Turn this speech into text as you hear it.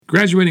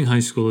Graduating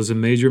high school is a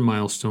major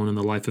milestone in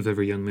the life of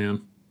every young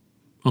man.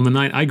 On the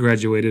night I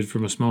graduated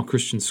from a small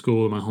Christian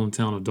school in my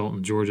hometown of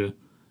Dalton, Georgia,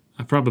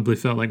 I probably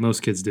felt like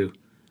most kids do.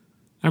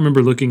 I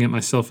remember looking at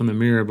myself in the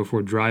mirror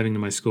before driving to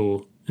my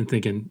school and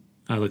thinking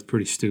I looked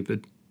pretty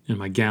stupid in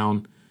my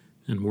gown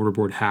and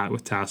mortarboard hat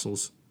with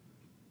tassels.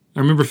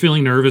 I remember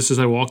feeling nervous as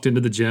I walked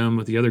into the gym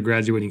with the other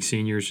graduating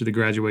seniors to the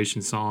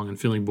graduation song and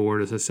feeling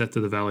bored as I sat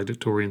to the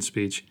valedictorian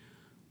speech.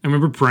 I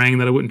remember praying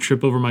that I wouldn't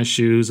trip over my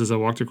shoes as I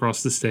walked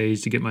across the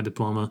stage to get my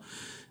diploma,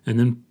 and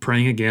then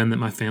praying again that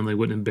my family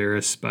wouldn't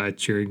embarrass by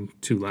cheering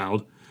too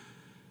loud.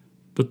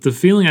 But the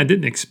feeling I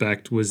didn't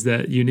expect was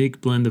that unique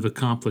blend of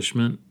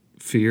accomplishment,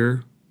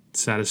 fear,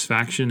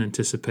 satisfaction,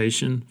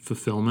 anticipation,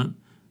 fulfillment,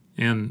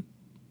 and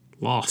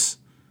loss.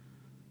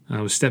 I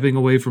was stepping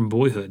away from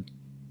boyhood.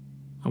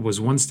 I was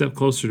one step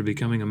closer to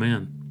becoming a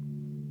man.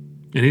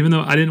 And even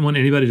though I didn't want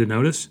anybody to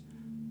notice,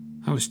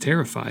 I was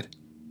terrified.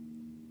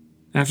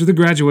 After the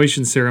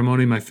graduation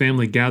ceremony, my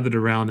family gathered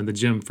around in the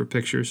gym for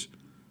pictures.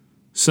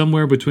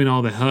 Somewhere between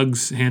all the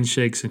hugs,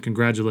 handshakes, and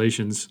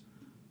congratulations,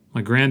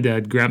 my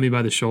granddad grabbed me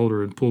by the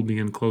shoulder and pulled me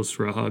in close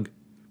for a hug.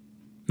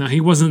 Now,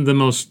 he wasn't the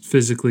most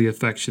physically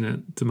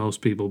affectionate to most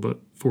people, but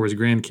for his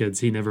grandkids,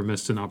 he never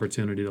missed an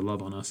opportunity to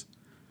love on us.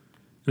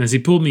 And as he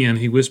pulled me in,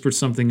 he whispered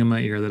something in my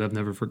ear that I've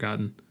never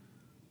forgotten.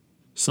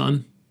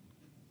 Son,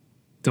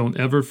 don't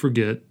ever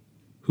forget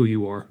who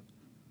you are.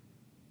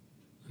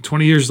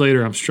 20 years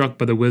later, I'm struck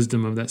by the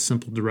wisdom of that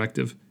simple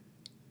directive.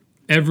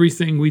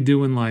 Everything we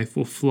do in life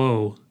will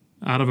flow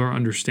out of our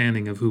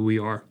understanding of who we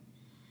are.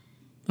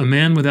 A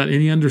man without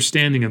any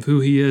understanding of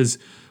who he is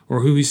or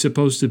who he's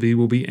supposed to be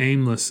will be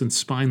aimless and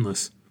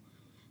spineless.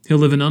 He'll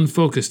live an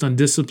unfocused,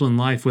 undisciplined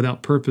life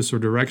without purpose or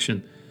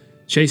direction,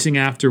 chasing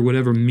after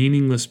whatever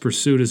meaningless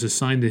pursuit is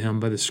assigned to him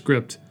by the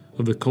script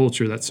of the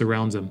culture that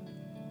surrounds him.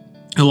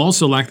 He'll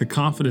also lack the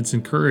confidence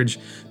and courage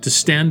to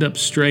stand up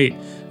straight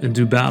and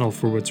do battle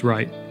for what's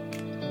right.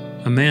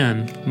 A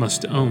man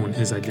must own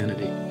his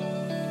identity.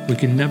 We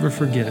can never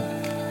forget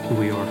who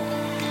we are.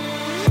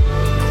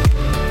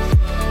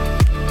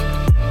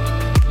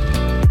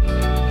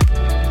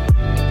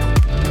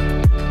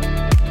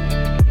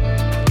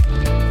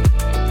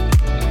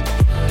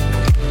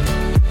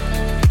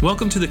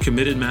 Welcome to the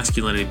Committed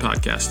Masculinity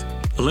Podcast,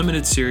 a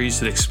limited series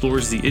that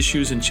explores the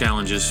issues and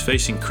challenges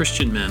facing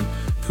Christian men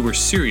who are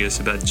serious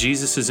about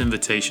Jesus'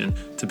 invitation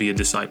to be a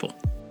disciple.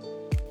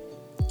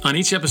 On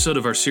each episode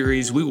of our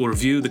series, we will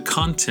review the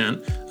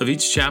content of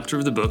each chapter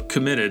of the book,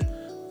 Committed,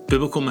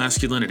 Biblical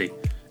Masculinity,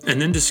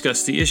 and then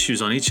discuss the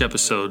issues on each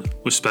episode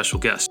with special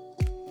guests.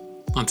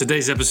 On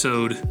today's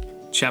episode,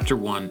 Chapter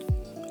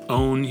 1,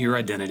 Own Your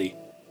Identity,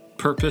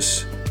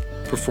 Purpose,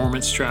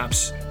 Performance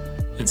Traps,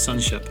 and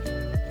Sonship.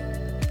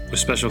 With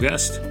special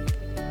guest,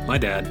 my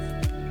dad,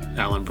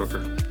 Alan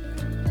Brooker.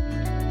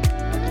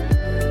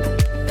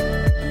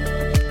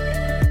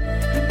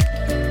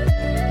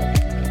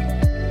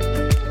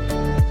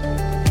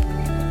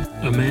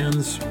 A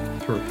man's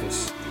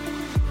purpose.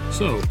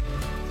 So,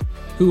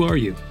 who are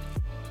you?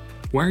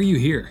 Why are you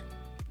here?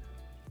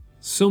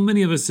 So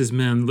many of us as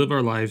men live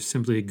our lives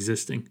simply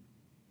existing.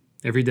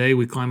 Every day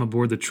we climb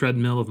aboard the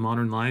treadmill of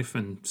modern life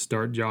and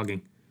start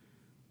jogging.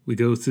 We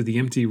go through the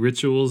empty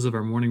rituals of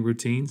our morning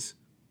routines.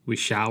 We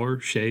shower,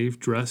 shave,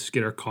 dress,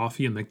 get our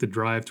coffee, and make the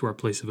drive to our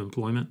place of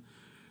employment,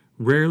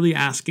 rarely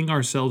asking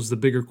ourselves the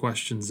bigger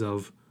questions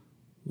of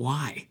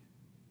why.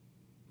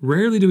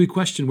 Rarely do we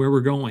question where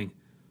we're going,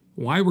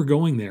 why we're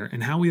going there,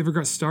 and how we ever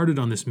got started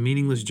on this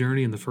meaningless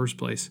journey in the first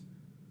place.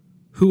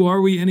 Who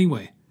are we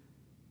anyway?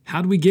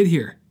 How did we get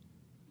here?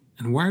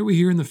 And why are we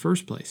here in the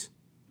first place?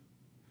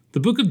 The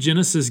book of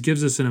Genesis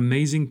gives us an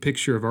amazing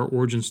picture of our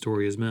origin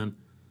story as men.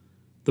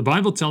 The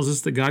Bible tells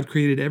us that God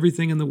created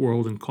everything in the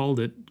world and called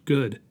it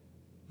good.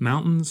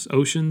 Mountains,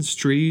 oceans,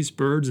 trees,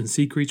 birds, and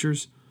sea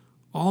creatures,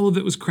 all of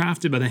it was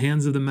crafted by the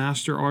hands of the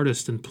master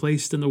artist and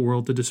placed in the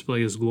world to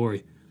display his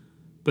glory.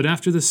 But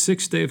after the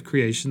sixth day of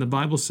creation, the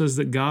Bible says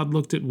that God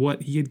looked at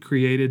what he had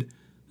created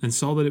and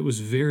saw that it was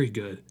very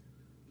good.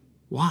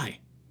 Why?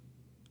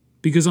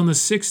 Because on the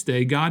sixth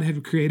day, God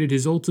had created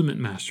his ultimate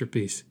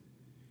masterpiece.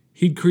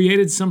 He'd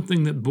created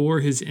something that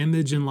bore his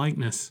image and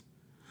likeness.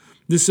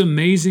 This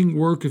amazing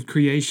work of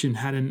creation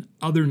had an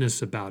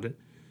otherness about it.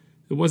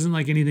 It wasn't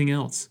like anything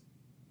else.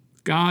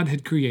 God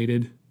had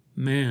created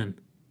man,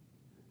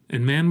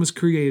 and man was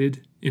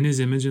created in his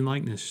image and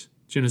likeness.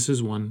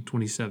 Genesis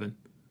 1:27.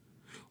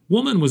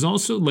 Woman was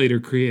also later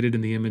created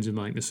in the image and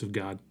likeness of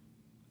God,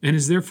 and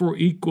is therefore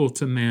equal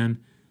to man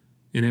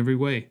in every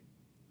way.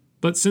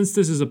 But since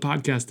this is a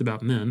podcast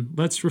about men,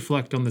 let's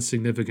reflect on the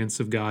significance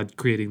of God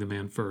creating the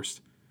man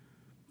first.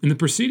 In the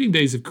preceding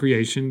days of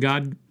creation,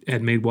 God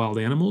had made wild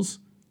animals,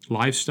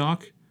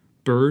 livestock,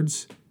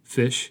 birds,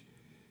 fish,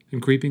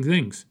 and creeping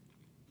things.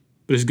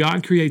 But as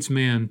God creates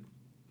man,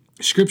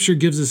 Scripture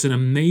gives us an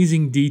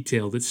amazing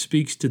detail that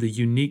speaks to the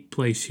unique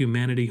place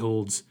humanity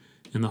holds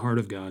in the heart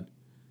of God.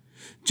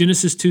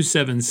 Genesis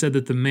 2:7 said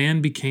that the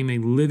man became a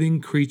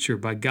living creature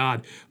by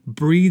God,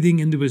 breathing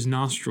into his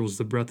nostrils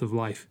the breath of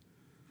life.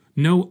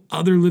 No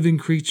other living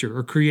creature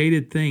or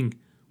created thing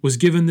was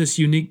given this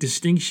unique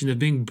distinction of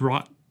being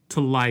brought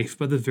to life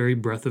by the very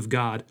breath of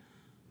God.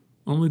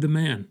 Only the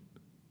man.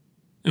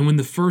 And when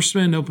the first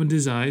man opened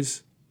his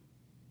eyes,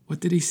 what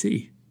did he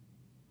see?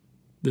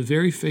 The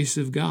very face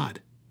of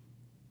God.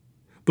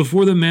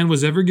 Before the man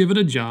was ever given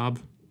a job,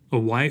 a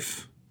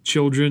wife,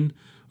 children,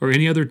 or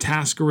any other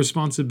task or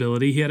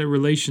responsibility, he had a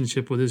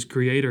relationship with his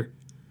Creator.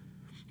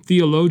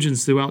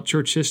 Theologians throughout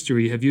church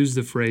history have used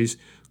the phrase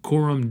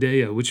coram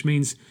Deo, which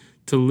means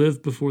to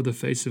live before the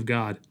face of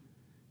God,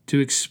 to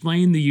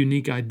explain the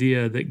unique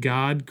idea that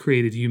God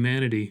created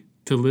humanity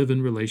to live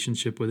in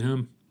relationship with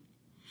Him.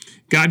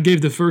 God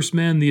gave the first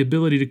man the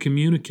ability to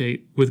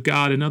communicate with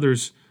God and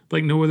others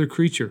like no other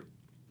creature.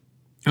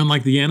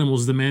 Unlike the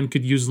animals, the man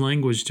could use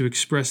language to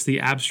express the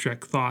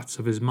abstract thoughts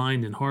of his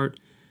mind and heart.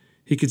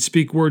 He could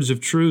speak words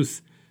of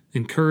truth,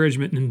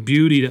 encouragement, and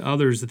beauty to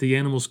others that the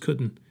animals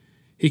couldn't.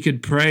 He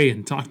could pray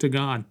and talk to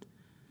God.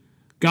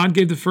 God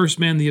gave the first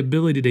man the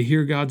ability to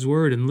hear God's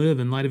word and live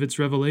in light of its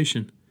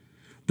revelation.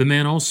 The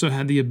man also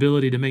had the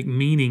ability to make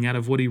meaning out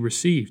of what he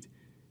received.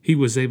 He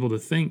was able to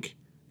think,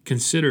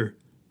 consider,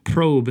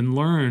 probe, and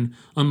learn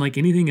unlike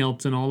anything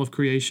else in all of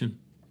creation.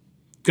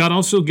 God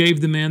also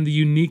gave the man the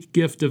unique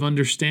gift of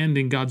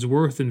understanding God's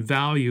worth and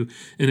value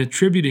and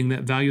attributing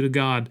that value to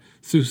God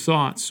through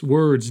thoughts,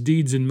 words,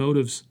 deeds, and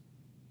motives.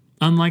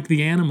 Unlike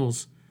the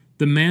animals,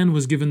 the man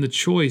was given the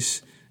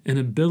choice and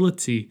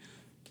ability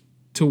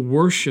to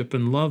worship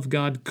and love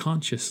God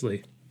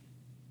consciously.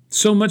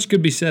 So much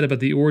could be said about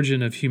the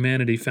origin of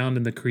humanity found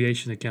in the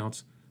creation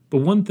accounts, but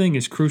one thing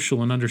is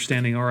crucial in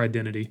understanding our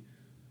identity.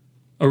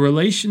 A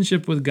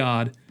relationship with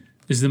God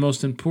is the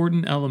most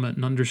important element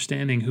in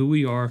understanding who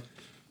we are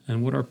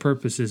and what our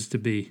purpose is to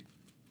be.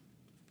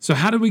 So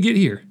how did we get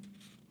here?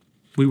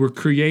 We were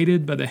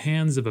created by the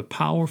hands of a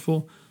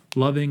powerful,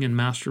 loving, and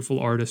masterful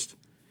artist.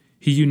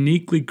 He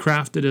uniquely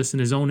crafted us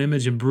in His own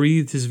image and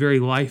breathed His very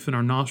life in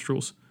our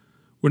nostrils.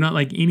 We're not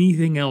like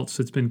anything else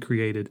that's been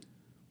created.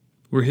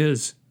 We're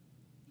His.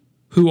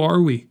 Who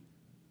are we?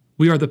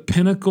 We are the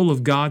pinnacle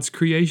of God's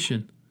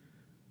creation.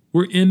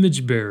 We're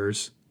image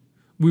bearers.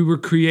 We were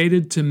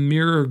created to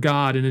mirror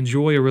God and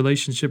enjoy a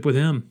relationship with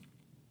Him.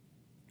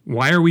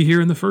 Why are we here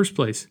in the first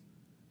place?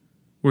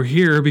 We're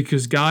here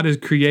because God has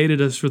created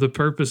us for the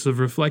purpose of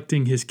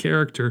reflecting His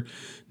character,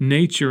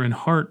 nature, and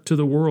heart to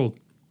the world.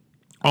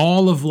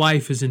 All of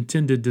life is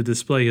intended to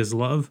display His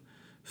love,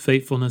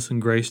 faithfulness,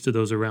 and grace to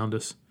those around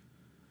us.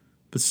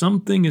 But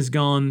something has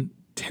gone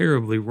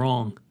terribly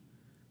wrong.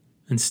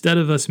 Instead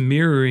of us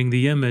mirroring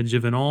the image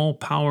of an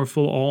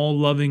all-powerful,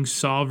 all-loving,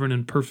 sovereign,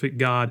 and perfect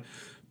God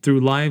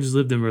through lives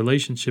lived in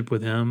relationship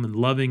with Him and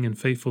loving and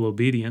faithful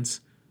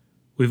obedience,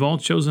 we've all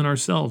chosen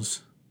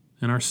ourselves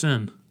and our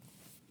sin.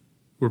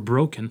 We're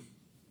broken.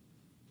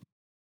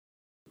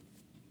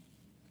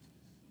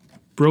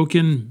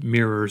 Broken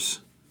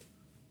mirrors.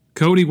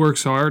 Cody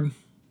works hard,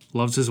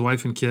 loves his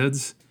wife and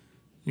kids,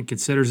 and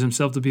considers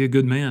himself to be a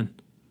good man.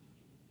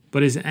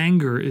 But his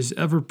anger is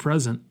ever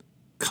present,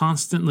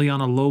 constantly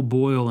on a low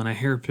boil and a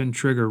hairpin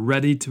trigger,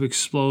 ready to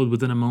explode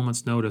within a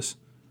moment's notice.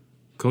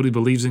 Cody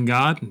believes in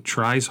God and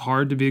tries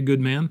hard to be a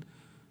good man,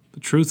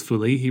 but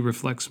truthfully, he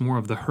reflects more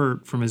of the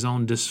hurt from his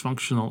own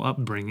dysfunctional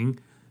upbringing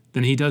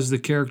than he does the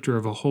character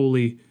of a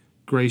holy,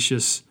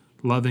 gracious,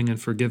 loving,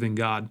 and forgiving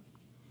God.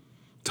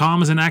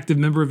 Tom is an active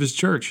member of his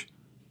church,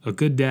 a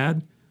good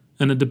dad,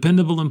 and a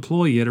dependable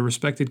employee at a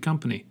respected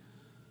company.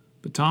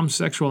 But Tom's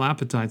sexual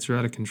appetites are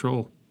out of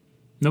control.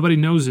 Nobody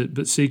knows it,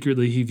 but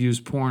secretly he views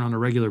porn on a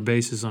regular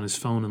basis on his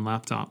phone and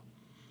laptop.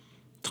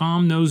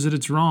 Tom knows that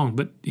it's wrong,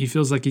 but he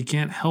feels like he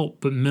can't help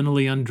but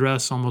mentally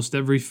undress almost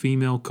every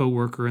female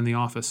coworker in the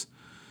office,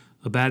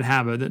 a bad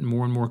habit that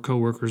more and more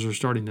coworkers are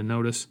starting to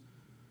notice.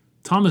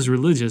 Tom is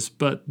religious,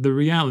 but the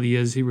reality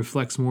is he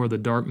reflects more of the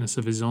darkness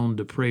of his own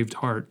depraved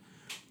heart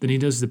than he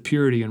does the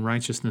purity and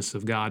righteousness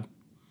of God.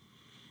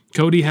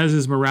 Cody has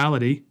his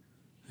morality,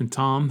 and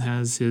Tom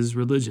has his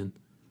religion.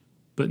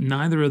 But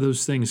neither of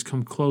those things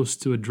come close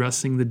to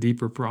addressing the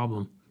deeper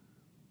problem,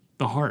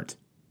 the heart.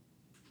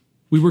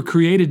 We were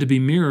created to be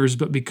mirrors,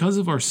 but because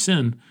of our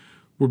sin,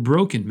 we're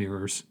broken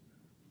mirrors.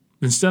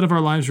 Instead of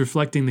our lives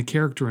reflecting the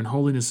character and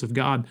holiness of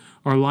God,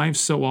 our lives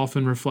so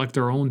often reflect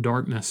our own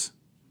darkness,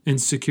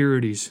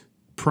 insecurities,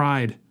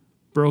 pride,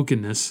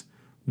 brokenness,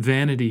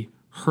 vanity,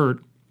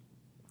 hurt,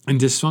 and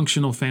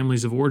dysfunctional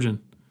families of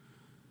origin.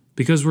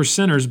 Because we're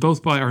sinners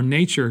both by our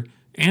nature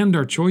and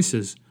our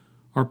choices,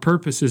 our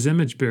purpose as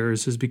image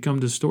bearers has become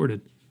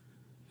distorted.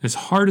 As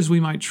hard as we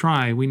might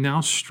try, we now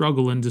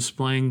struggle in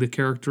displaying the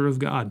character of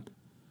God.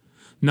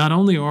 Not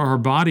only are our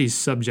bodies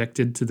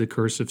subjected to the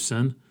curse of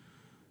sin,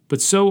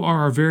 but so are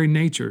our very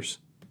natures.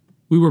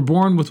 We were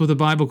born with what the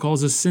Bible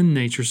calls a sin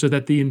nature, so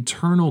that the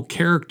internal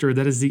character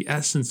that is the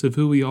essence of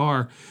who we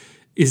are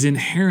is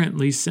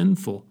inherently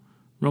sinful.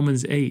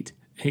 Romans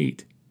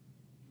 8:8.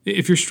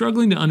 If you're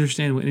struggling to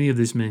understand what any of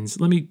this means,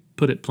 let me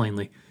put it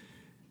plainly.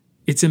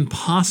 It's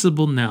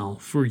impossible now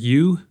for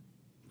you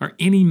or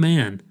any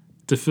man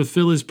to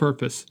fulfill his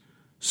purpose,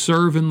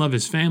 serve and love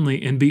his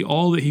family, and be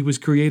all that he was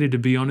created to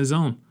be on his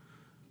own.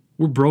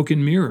 We're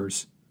broken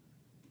mirrors.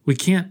 We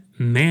can't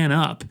man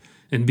up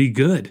and be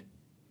good.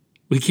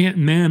 We can't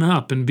man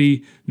up and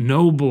be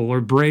noble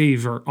or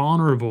brave or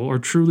honorable or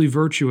truly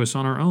virtuous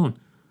on our own.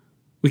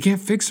 We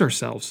can't fix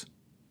ourselves,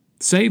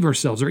 save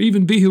ourselves, or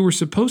even be who we're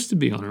supposed to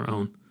be on our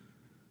own.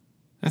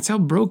 That's how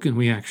broken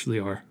we actually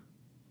are.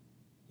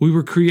 We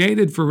were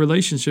created for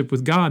relationship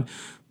with God,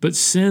 but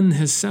sin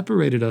has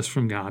separated us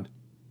from God.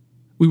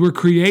 We were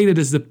created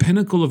as the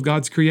pinnacle of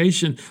God's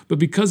creation, but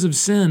because of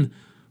sin,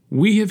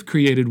 we have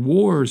created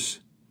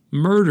wars,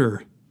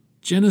 murder,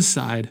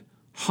 genocide,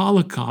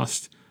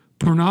 Holocaust,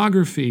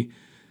 pornography,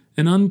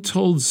 and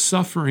untold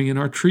suffering in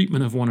our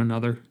treatment of one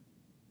another.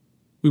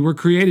 We were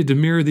created to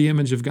mirror the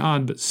image of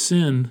God, but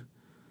sin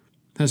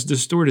has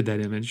distorted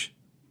that image.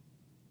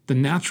 The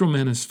natural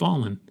man has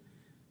fallen,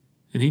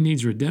 and he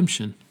needs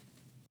redemption.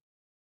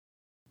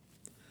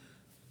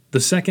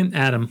 The second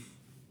Adam,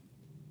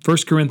 1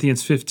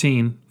 Corinthians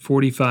 15,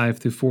 45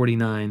 through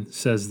 49,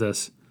 says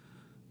this.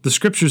 The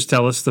scriptures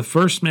tell us the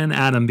first man,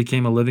 Adam,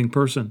 became a living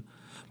person,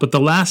 but the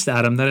last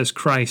Adam, that is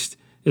Christ,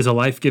 is a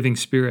life-giving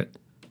spirit.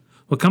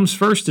 What comes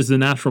first is the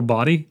natural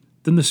body,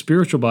 then the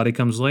spiritual body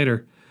comes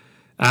later.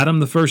 Adam,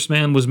 the first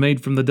man, was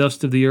made from the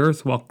dust of the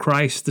earth, while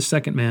Christ, the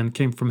second man,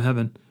 came from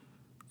heaven.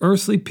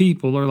 Earthly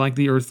people are like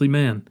the earthly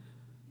man,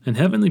 and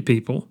heavenly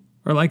people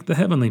are like the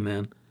heavenly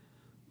man.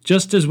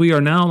 Just as we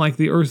are now like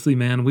the earthly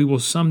man, we will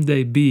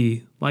someday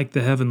be like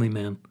the heavenly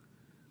man.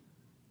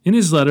 In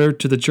his letter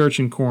to the church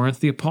in Corinth,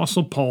 the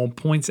Apostle Paul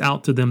points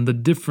out to them the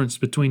difference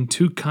between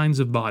two kinds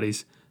of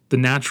bodies, the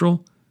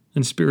natural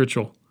and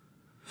spiritual.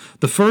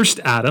 The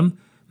first Adam,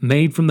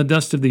 made from the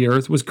dust of the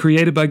earth, was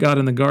created by God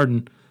in the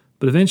garden,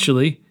 but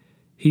eventually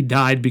he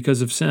died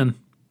because of sin.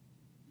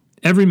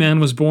 Every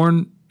man was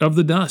born of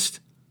the dust.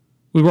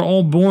 We were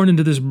all born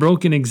into this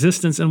broken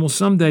existence and will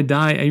someday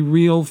die a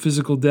real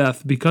physical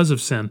death because of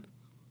sin.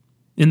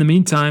 In the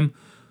meantime,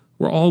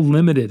 we're all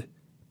limited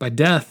by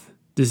death,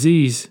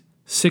 disease,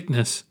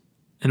 sickness,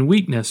 and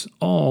weakness,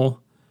 all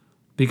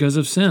because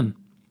of sin.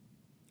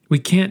 We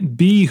can't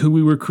be who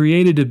we were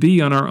created to be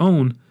on our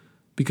own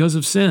because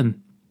of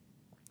sin.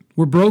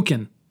 We're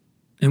broken,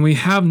 and we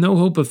have no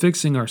hope of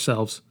fixing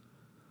ourselves.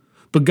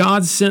 But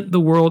God sent the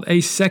world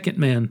a second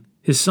man,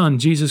 his Son,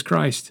 Jesus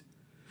Christ.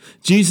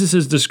 Jesus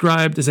is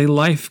described as a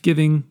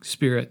life-giving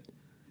spirit.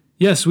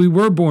 Yes, we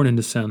were born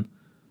into sin,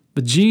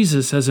 but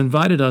Jesus has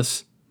invited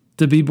us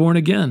to be born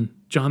again.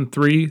 John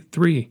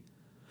 3:3.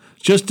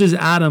 Just as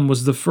Adam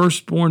was the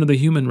firstborn of the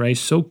human race,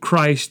 so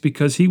Christ,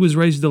 because he was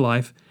raised to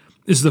life,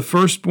 is the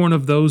firstborn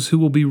of those who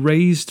will be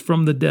raised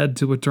from the dead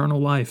to eternal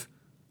life.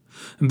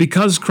 And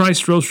because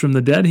Christ rose from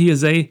the dead, he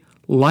is a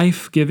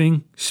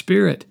life-giving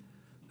spirit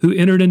who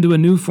entered into a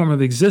new form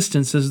of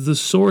existence as the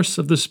source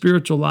of the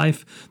spiritual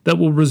life that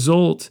will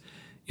result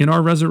in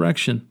our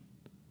resurrection.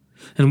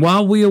 And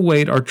while we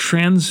await our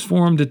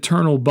transformed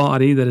eternal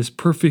body that is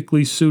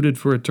perfectly suited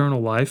for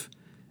eternal life,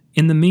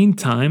 in the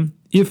meantime,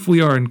 if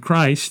we are in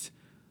Christ,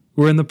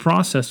 we're in the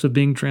process of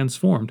being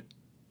transformed.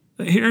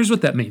 Here's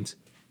what that means.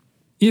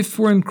 If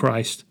we're in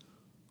Christ,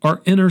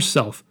 our inner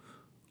self,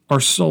 our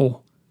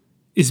soul,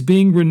 is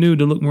being renewed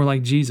to look more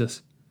like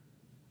Jesus.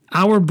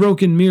 Our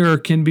broken mirror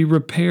can be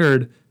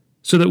repaired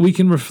so that we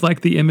can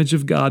reflect the image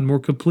of God more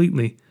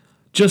completely,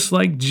 just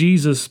like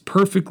Jesus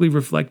perfectly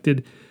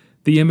reflected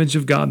the image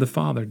of God the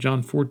Father,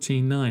 John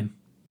 14:9.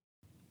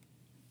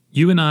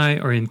 You and I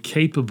are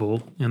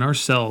incapable in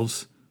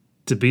ourselves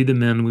to be the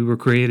men we were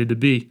created to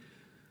be,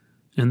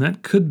 and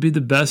that could be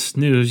the best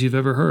news you've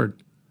ever heard.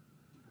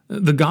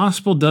 The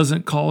gospel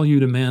doesn't call you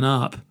to man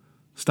up,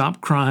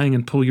 stop crying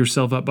and pull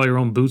yourself up by your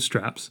own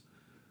bootstraps.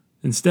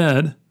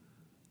 Instead,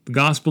 the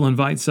gospel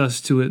invites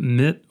us to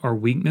admit our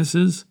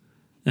weaknesses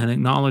and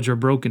acknowledge our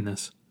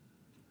brokenness.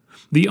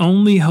 The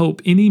only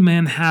hope any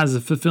man has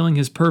of fulfilling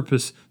his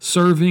purpose,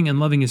 serving and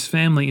loving his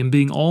family, and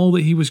being all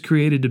that he was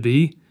created to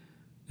be,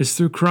 is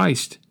through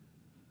Christ.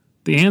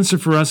 The answer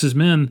for us as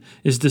men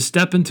is to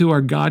step into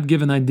our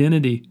God-given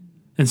identity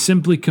and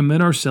simply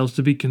commit ourselves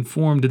to be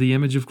conformed to the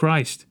image of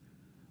Christ.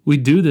 We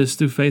do this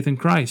through faith in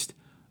Christ,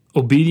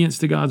 obedience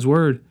to God's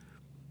word,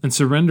 and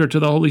surrender to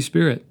the Holy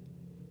Spirit.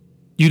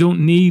 You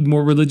don't need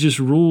more religious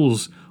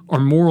rules or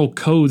moral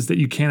codes that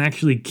you can't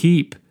actually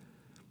keep.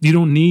 You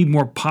don't need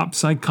more pop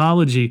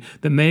psychology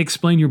that may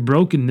explain your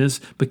brokenness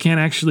but can't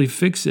actually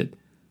fix it.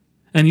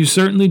 And you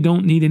certainly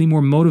don't need any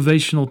more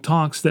motivational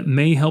talks that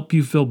may help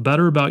you feel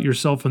better about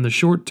yourself in the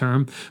short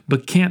term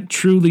but can't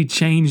truly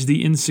change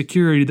the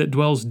insecurity that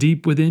dwells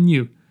deep within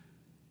you.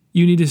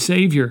 You need a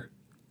Savior.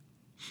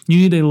 You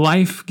need a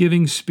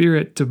life-giving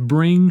spirit to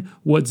bring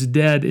what's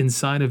dead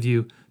inside of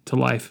you to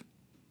life.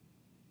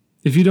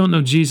 If you don't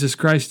know Jesus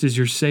Christ as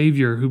your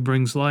Savior who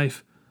brings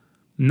life,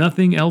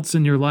 nothing else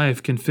in your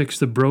life can fix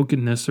the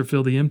brokenness or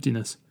fill the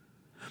emptiness.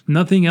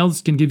 Nothing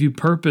else can give you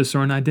purpose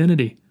or an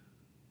identity.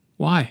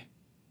 Why?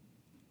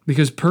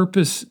 Because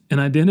purpose and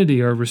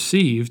identity are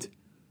received,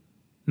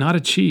 not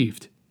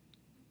achieved.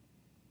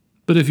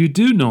 But if you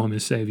do know Him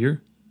as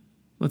Savior,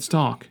 let's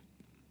talk.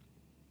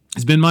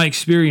 It's been my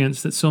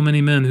experience that so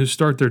many men who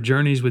start their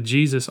journeys with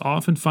Jesus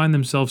often find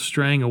themselves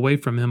straying away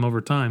from Him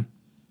over time.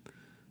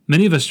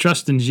 Many of us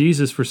trust in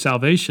Jesus for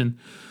salvation,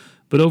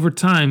 but over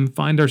time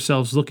find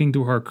ourselves looking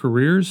to our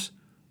careers,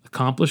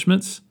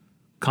 accomplishments,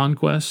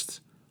 conquests,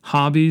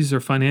 hobbies,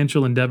 or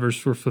financial endeavors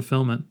for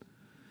fulfillment.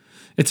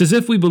 It's as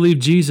if we believe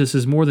Jesus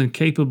is more than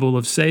capable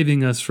of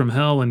saving us from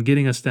hell and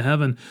getting us to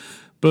heaven,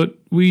 but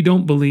we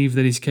don't believe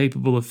that he's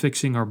capable of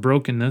fixing our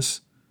brokenness,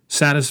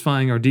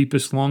 satisfying our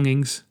deepest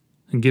longings,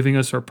 and giving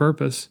us our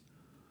purpose.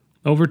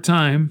 Over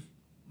time,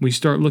 we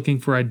start looking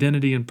for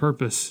identity and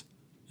purpose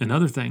in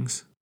other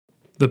things.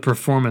 The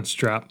performance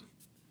trap.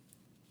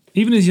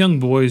 Even as young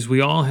boys, we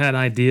all had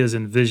ideas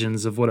and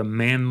visions of what a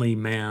manly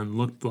man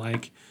looked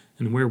like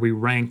and where we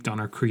ranked on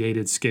our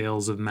created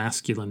scales of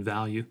masculine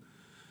value.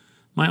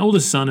 My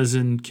oldest son is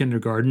in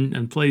kindergarten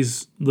and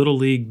plays Little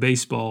League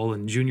baseball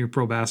and junior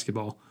pro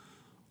basketball.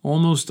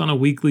 Almost on a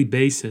weekly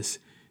basis,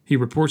 he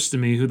reports to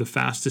me who the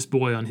fastest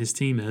boy on his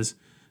team is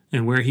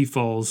and where he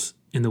falls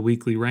in the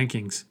weekly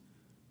rankings.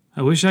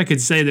 I wish I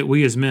could say that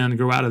we as men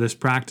grow out of this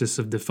practice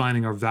of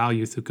defining our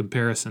value through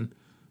comparison,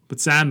 but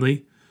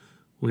sadly,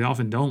 we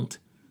often don't.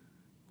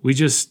 We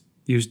just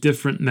use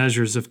different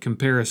measures of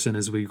comparison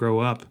as we grow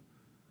up.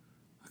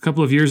 A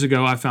couple of years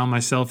ago, I found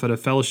myself at a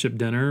fellowship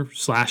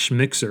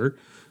dinner/mixer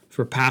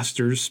for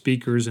pastors,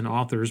 speakers, and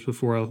authors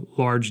before a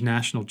large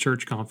national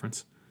church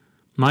conference.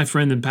 My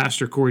friend and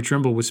pastor Corey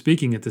Trimble was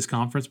speaking at this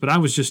conference, but I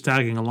was just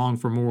tagging along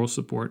for moral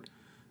support.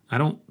 I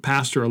don't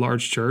pastor a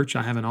large church,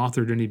 I haven't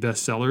authored any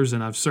bestsellers,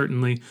 and I've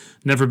certainly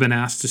never been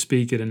asked to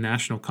speak at a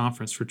national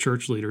conference for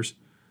church leaders.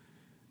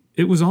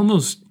 It was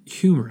almost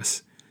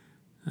humorous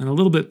and a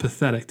little bit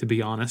pathetic, to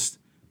be honest,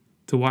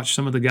 to watch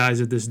some of the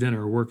guys at this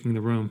dinner working the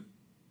room.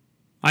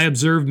 I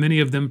observed many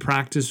of them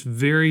practice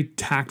very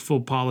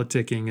tactful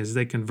politicking as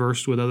they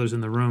conversed with others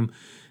in the room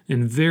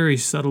in very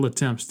subtle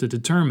attempts to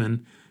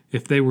determine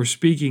if they were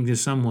speaking to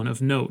someone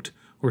of note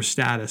or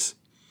status.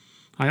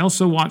 I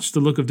also watched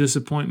the look of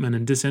disappointment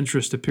and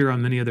disinterest appear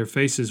on many of their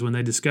faces when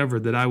they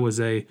discovered that I was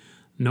a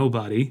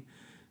nobody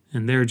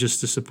and there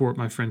just to support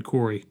my friend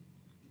Corey.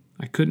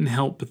 I couldn't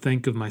help but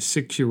think of my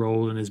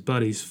 6-year-old and his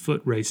buddies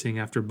foot racing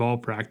after ball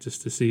practice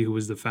to see who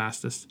was the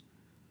fastest.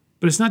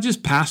 But it's not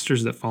just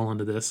pastors that fall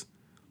into this.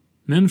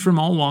 Men from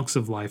all walks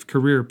of life,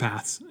 career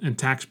paths, and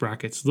tax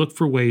brackets look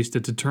for ways to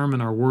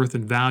determine our worth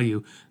and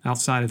value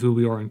outside of who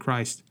we are in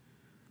Christ.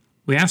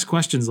 We ask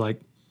questions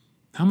like,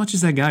 how much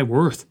is that guy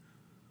worth?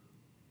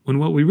 When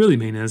what we really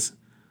mean is,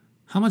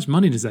 how much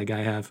money does that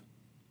guy have?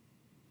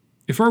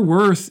 If our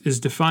worth is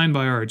defined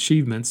by our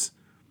achievements,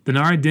 then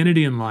our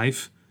identity in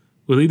life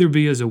will either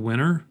be as a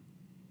winner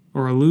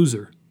or a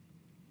loser.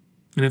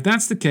 And if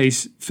that's the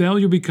case,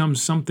 failure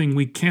becomes something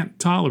we can't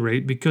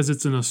tolerate because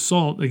it's an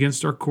assault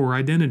against our core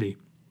identity.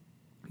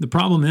 The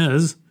problem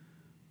is,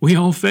 we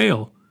all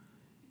fail.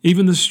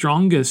 Even the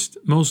strongest,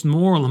 most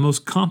moral, and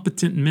most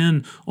competent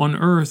men on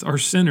earth are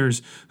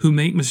sinners who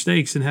make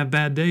mistakes and have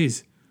bad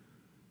days.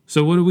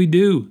 So what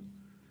do?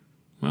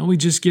 Well, we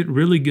just get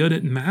really good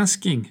at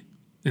masking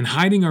and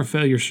hiding our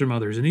failures from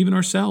others and even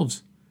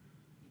ourselves.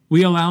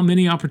 We allow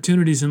many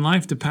opportunities in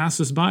life to pass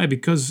us by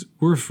because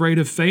we're afraid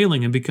of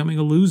failing and becoming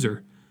a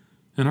loser,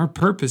 and our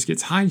purpose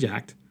gets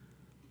hijacked.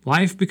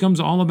 Life becomes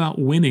all about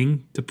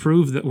winning to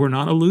prove that we're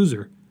not a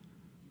loser,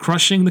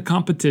 crushing the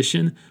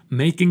competition,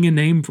 making a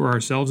name for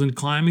ourselves, and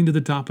climbing to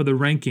the top of the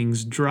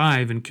rankings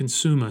drive and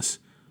consume us,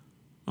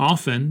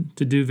 often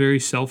to do very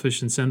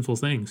selfish and sinful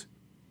things.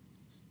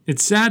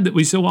 It's sad that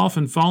we so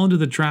often fall into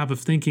the trap of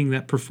thinking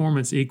that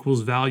performance equals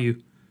value.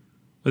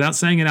 Without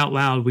saying it out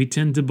loud, we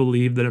tend to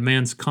believe that a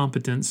man's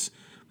competence,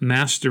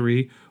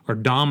 mastery, or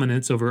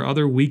dominance over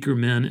other weaker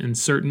men in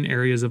certain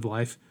areas of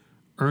life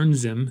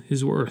earns him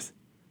his worth.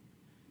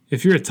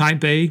 If you're a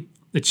type A,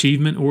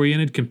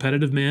 achievement-oriented,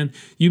 competitive man,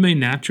 you may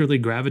naturally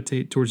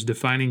gravitate towards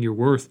defining your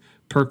worth,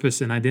 purpose,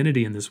 and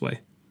identity in this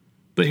way.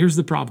 But here's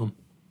the problem.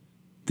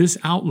 This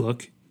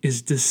outlook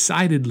is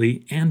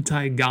decidedly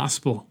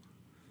anti-gospel.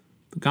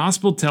 The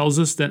gospel tells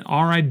us that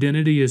our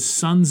identity as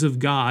sons of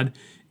God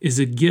is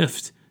a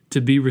gift to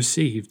be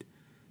received,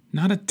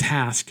 not a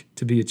task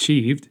to be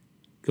achieved,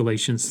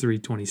 Galatians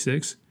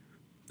 3:26.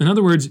 In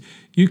other words,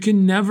 you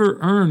can never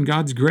earn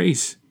God's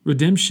grace,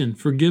 redemption,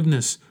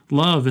 forgiveness,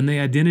 love, and the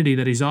identity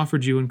that He's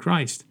offered you in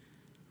Christ.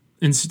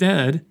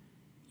 Instead,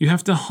 you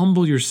have to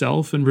humble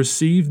yourself and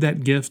receive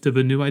that gift of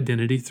a new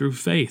identity through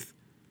faith.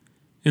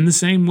 In the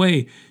same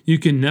way, you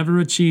can never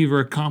achieve or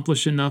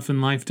accomplish enough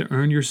in life to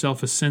earn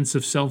yourself a sense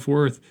of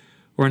self-worth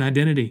or an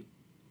identity.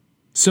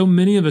 So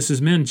many of us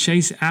as men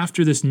chase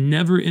after this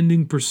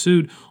never-ending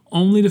pursuit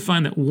only to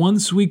find that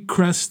once we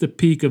crest the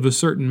peak of a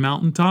certain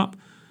mountaintop,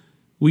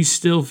 we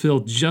still feel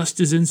just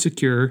as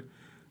insecure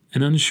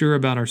and unsure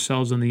about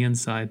ourselves on the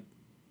inside.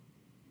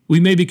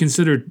 We may be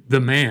considered the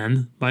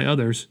man by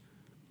others,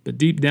 but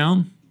deep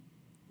down,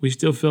 we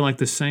still feel like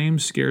the same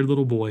scared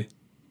little boy.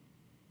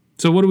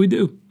 So what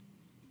do?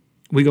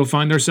 We go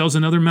find ourselves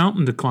another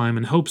mountain to climb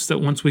in hopes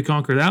that once we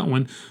conquer that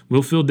one,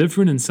 we'll feel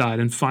different inside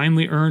and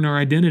finally earn our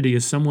identity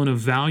as someone of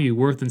value,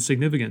 worth, and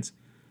significance.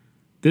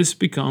 This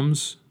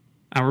becomes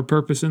our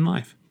purpose in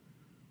life,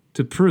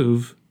 to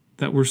prove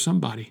that we're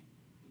somebody.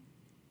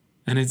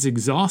 and it's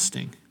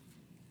exhausting.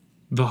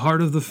 The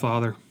heart of the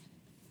Father.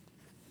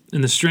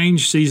 In the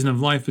strange season of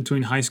life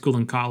between high school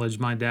and college,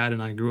 my dad and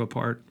I grew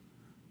apart.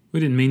 We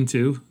didn't mean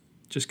to,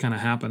 it just kind of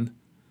happened.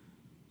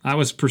 I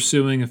was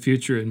pursuing a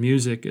future in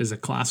music as a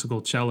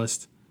classical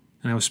cellist,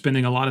 and I was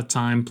spending a lot of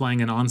time playing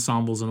in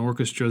ensembles and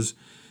orchestras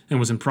and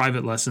was in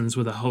private lessons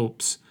with the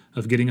hopes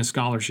of getting a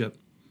scholarship.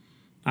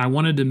 I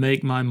wanted to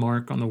make my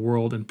mark on the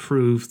world and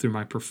prove through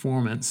my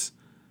performance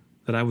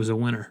that I was a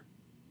winner.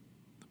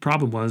 The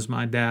problem was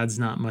my dad's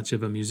not much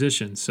of a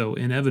musician, so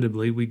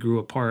inevitably we grew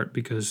apart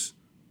because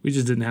we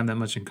just didn't have that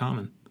much in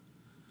common.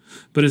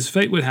 But as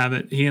fate would have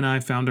it, he and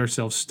I found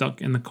ourselves stuck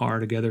in the car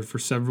together for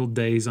several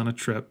days on a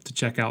trip to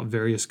check out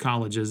various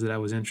colleges that I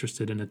was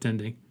interested in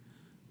attending.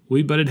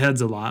 We butted heads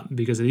a lot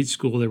because at each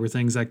school there were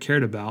things I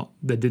cared about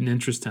that didn't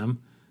interest him,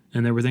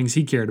 and there were things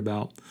he cared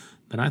about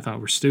that I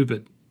thought were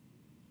stupid.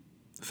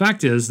 The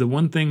fact is, the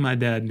one thing my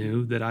dad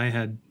knew that I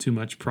had too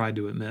much pride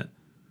to admit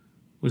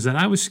was that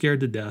I was scared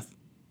to death.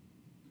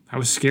 I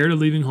was scared of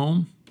leaving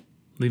home,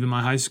 leaving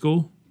my high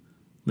school,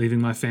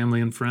 leaving my family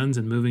and friends,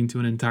 and moving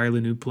to an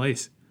entirely new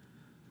place.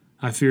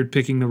 I feared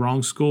picking the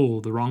wrong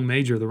school, the wrong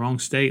major, the wrong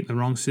state, the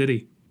wrong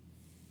city.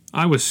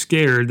 I was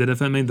scared that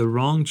if I made the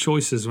wrong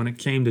choices when it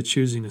came to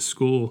choosing a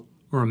school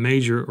or a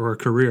major or a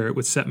career, it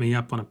would set me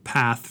up on a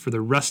path for the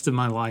rest of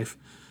my life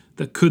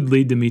that could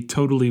lead to me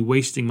totally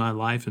wasting my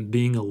life and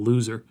being a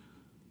loser.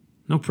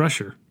 No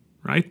pressure,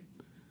 right?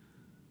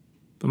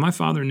 But my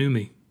father knew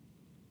me.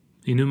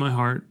 He knew my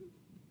heart,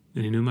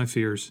 and he knew my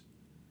fears,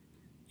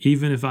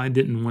 even if I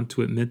didn't want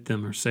to admit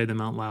them or say them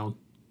out loud.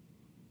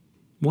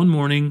 One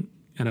morning,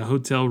 at a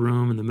hotel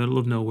room in the middle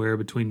of nowhere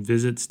between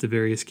visits to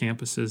various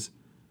campuses,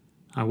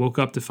 I woke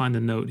up to find a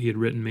note he had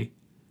written me.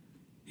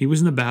 He was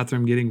in the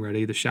bathroom getting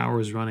ready, the shower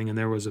was running, and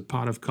there was a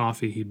pot of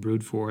coffee he'd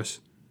brewed for us,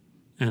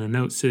 and a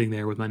note sitting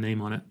there with my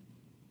name on it.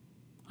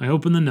 I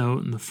opened the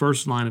note, and the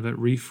first line of it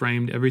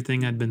reframed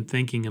everything I'd been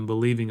thinking and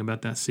believing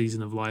about that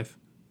season of life.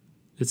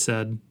 It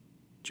said,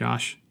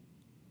 "Josh,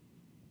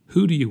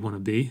 who do you want to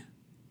be?"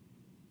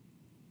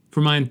 For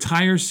my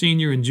entire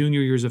senior and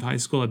junior years of high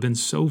school, I've been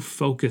so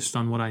focused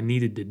on what I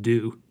needed to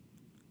do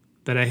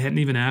that I hadn't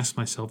even asked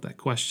myself that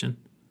question.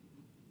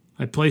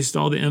 I placed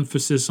all the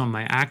emphasis on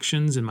my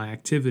actions and my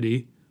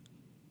activity,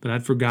 but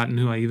I'd forgotten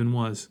who I even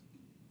was.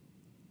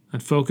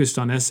 I'd focused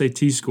on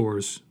SAT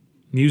scores,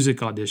 music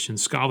auditions,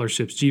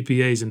 scholarships,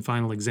 GPAs, and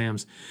final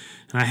exams,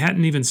 and I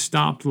hadn't even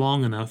stopped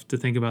long enough to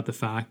think about the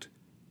fact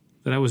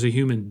that I was a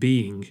human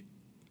being,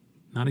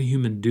 not a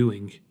human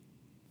doing.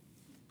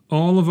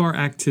 All of our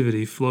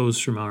activity flows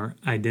from our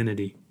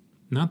identity,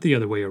 not the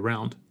other way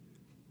around.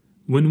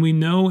 When we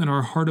know in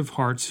our heart of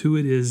hearts who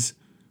it is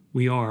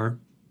we are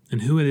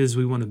and who it is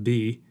we want to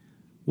be,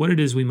 what it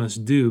is we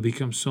must do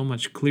becomes so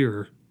much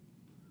clearer.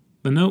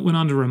 The note went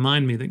on to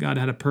remind me that God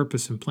had a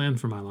purpose and plan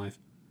for my life.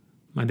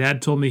 My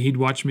dad told me he'd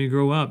watch me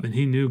grow up, and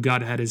he knew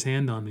God had his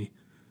hand on me.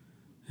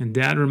 And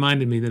Dad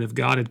reminded me that if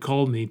God had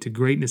called me to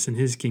greatness in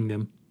his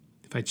kingdom,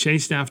 if I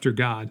chased after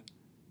God,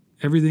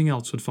 everything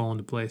else would fall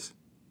into place.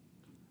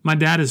 My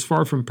dad is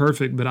far from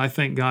perfect, but I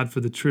thank God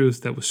for the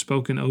truth that was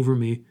spoken over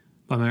me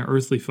by my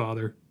earthly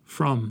father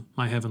from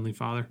my heavenly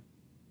Father.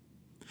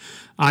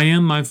 I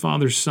am my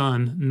Father's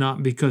son,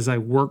 not because I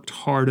worked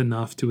hard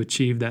enough to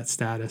achieve that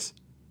status.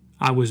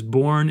 I was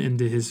born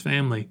into his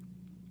family,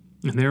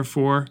 and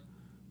therefore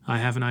I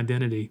have an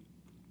identity.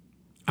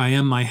 I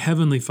am my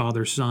heavenly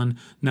Father's son,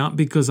 not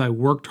because I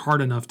worked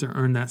hard enough to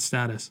earn that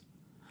status.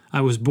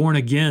 I was born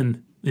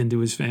again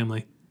into his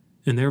family,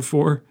 and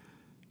therefore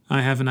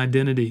I have an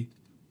identity.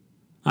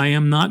 I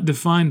am not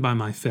defined by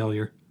my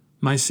failure,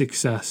 my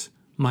success,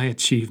 my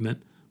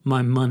achievement,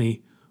 my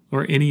money,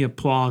 or any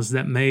applause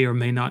that may or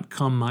may not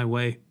come my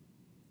way.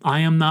 I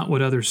am not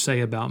what others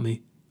say about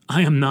me.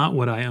 I am not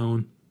what I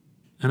own,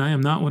 and I am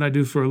not what I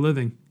do for a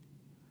living.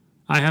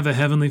 I have a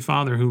heavenly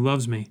Father who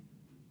loves me,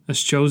 has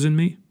chosen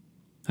me,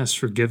 has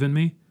forgiven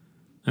me,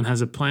 and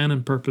has a plan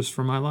and purpose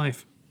for my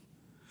life.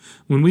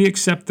 When we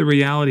accept the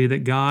reality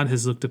that God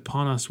has looked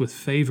upon us with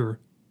favor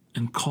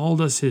and called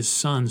us his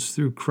sons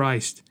through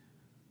Christ,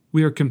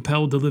 we are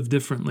compelled to live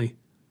differently.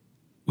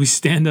 We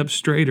stand up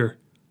straighter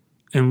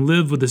and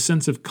live with a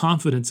sense of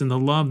confidence in the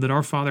love that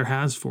our Father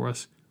has for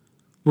us.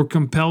 We're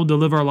compelled to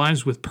live our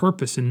lives with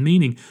purpose and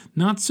meaning,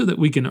 not so that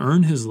we can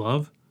earn his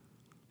love,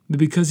 but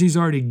because he's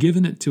already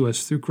given it to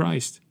us through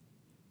Christ.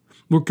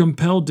 We're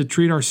compelled to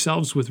treat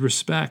ourselves with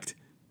respect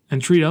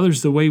and treat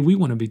others the way we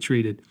want to be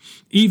treated,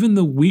 even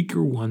the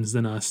weaker ones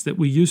than us that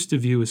we used to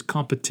view as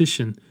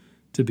competition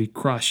to be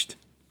crushed.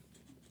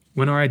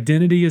 When our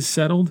identity is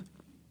settled,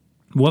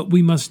 what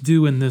we must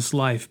do in this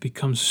life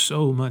becomes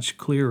so much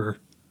clearer.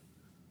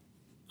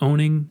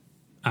 Owning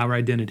our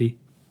identity.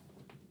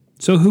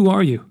 So who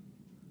are you?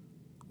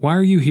 Why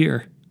are you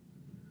here?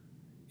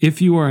 If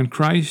you are in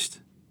Christ,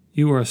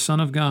 you are a son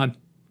of God.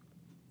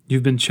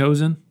 You've been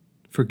chosen,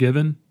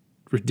 forgiven,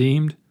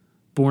 redeemed,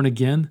 born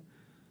again,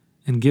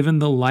 and given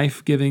the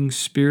life-giving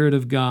Spirit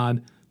of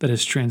God that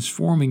is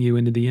transforming you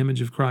into the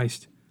image of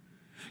Christ.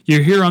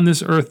 You're here on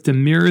this earth to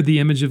mirror the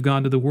image of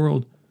God to the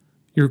world.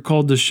 You're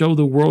called to show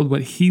the world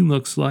what He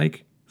looks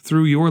like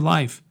through your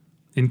life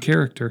and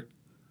character.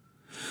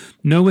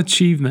 No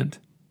achievement,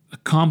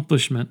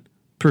 accomplishment,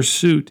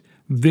 pursuit,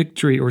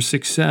 victory, or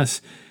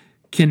success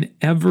can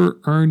ever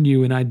earn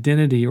you an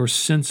identity or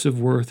sense of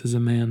worth as a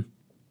man.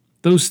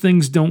 Those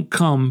things don't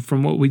come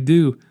from what we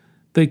do.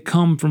 They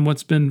come from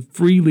what's been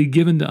freely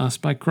given to us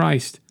by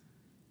Christ.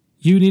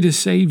 You need a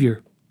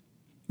Savior.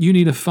 You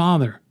need a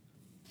Father.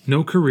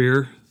 No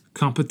career,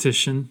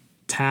 competition,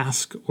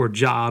 task, or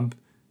job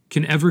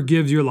can ever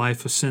give your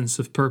life a sense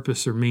of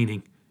purpose or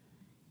meaning.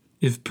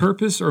 If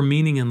purpose or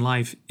meaning in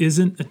life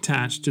isn't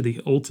attached to the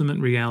ultimate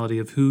reality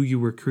of who you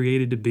were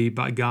created to be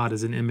by God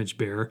as an image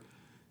bearer,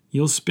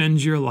 you'll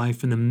spend your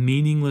life in the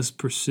meaningless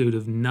pursuit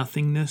of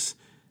nothingness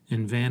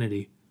and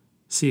vanity.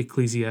 See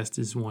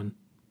Ecclesiastes 1.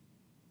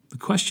 The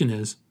question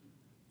is,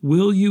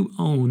 will you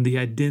own the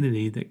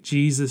identity that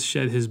Jesus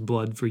shed His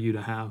blood for you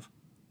to have?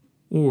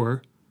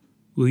 Or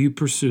will you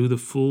pursue the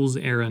fool's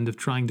errand of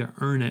trying to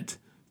earn it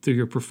through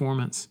your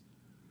performance?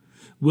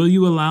 Will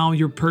you allow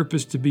your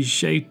purpose to be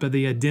shaped by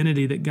the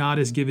identity that God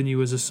has given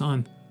you as a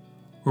son?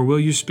 Or will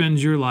you spend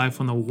your life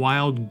on the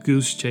wild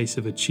goose chase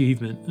of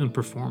achievement and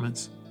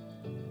performance?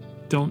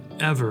 Don't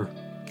ever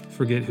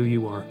forget who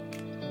you are.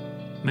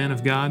 Man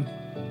of God,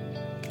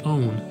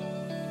 own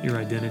your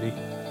identity.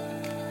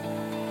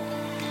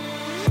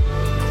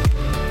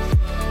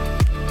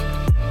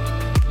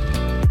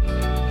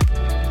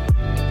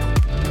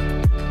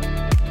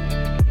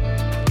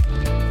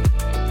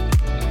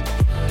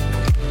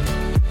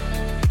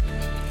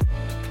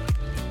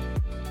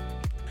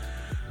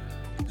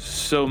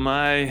 So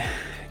my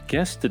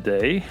guest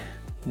today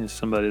is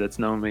somebody that's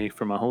known me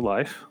for my whole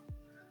life.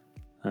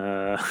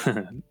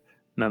 None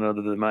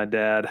other than my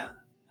dad,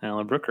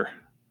 Alan Brooker.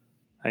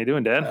 How you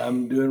doing, Dad?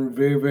 I'm doing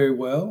very, very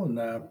well,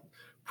 and I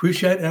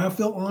appreciate it. And I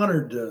feel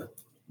honored to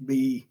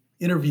be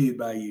interviewed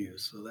by you.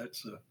 So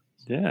that's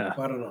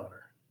quite an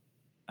honor.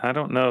 I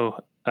don't know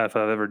if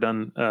I've ever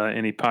done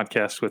any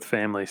podcasts with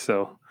family,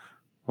 so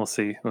we'll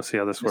see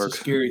how this works. It's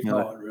a scary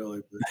thought,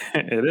 really.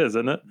 But it is,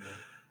 isn't it?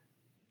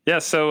 Yeah.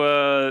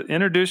 So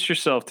introduce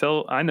yourself.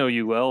 I know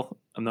you well.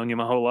 I've known you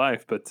my whole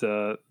life, but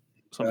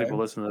some people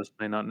listening to this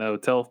may not know.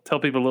 Tell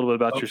people a little bit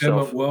about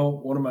yourself. Well,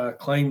 one of my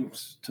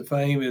claims to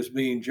fame is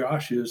being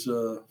Josh's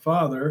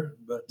father,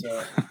 but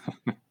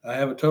I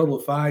have a total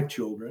of 5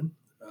 children.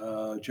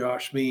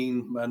 Josh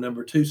being my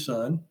number 2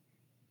 son,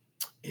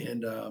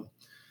 and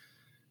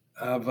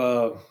I've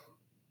was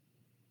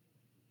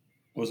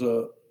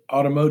a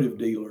automotive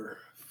dealer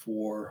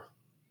for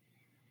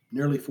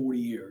nearly 40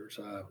 years.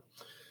 I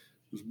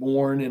was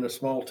born in a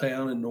small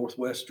town in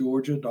northwest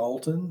Georgia,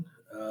 Dalton.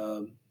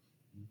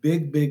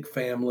 Big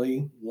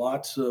family,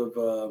 lots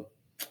of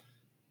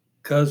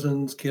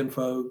cousins,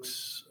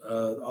 kinfolks,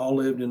 all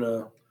lived in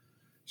a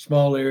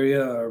small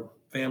area. Our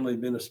family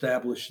had been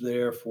established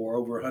there for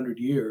over 100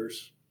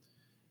 years.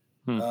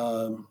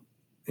 And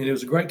it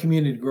was a great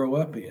community to grow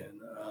up in.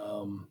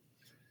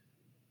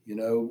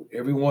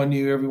 Everyone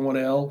knew everyone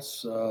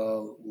else,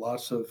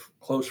 lots of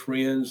close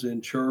friends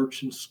in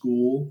church and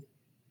school.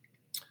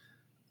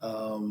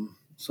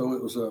 So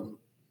it was a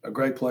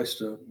great place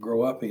to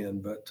grow up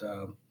in. But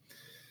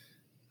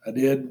I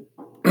did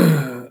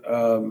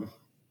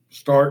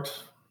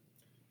start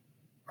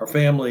our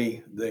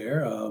family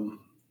there.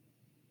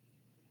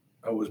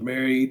 I was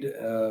married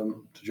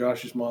to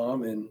Josh's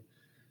mom in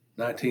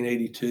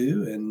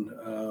 1982,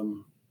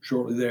 and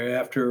shortly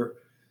thereafter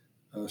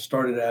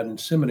started out in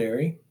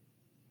seminary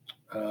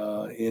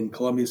in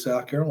Columbia,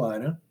 South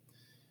Carolina.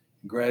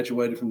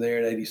 Graduated from there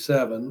in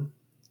 87,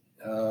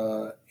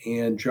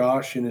 and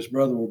Josh and his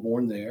brother were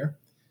born there.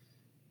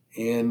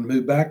 And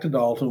moved back to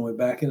Dalton, went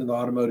back into the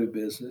automotive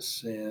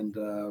business, and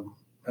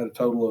had a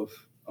total of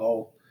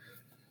all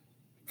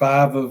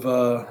 5 of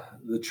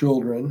the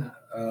children.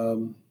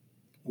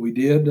 We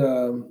did,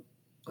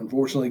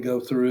 unfortunately, go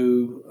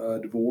through a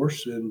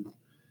divorce in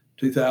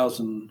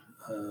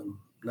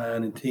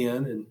 2009 and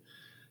 10, and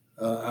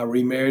I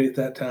remarried at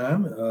that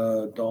time.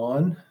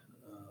 Dawn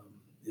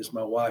is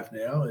my wife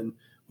now, and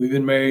we've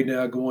been married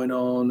now going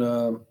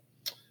on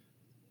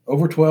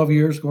over 12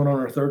 years, going on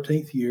our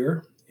 13th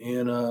year.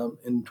 And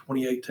in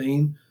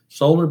 2018,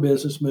 sold our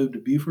business, moved to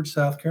Beaufort,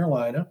 South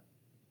Carolina.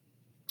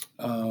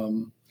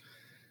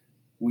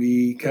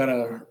 We kind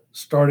of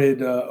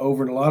started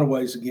over in a lot of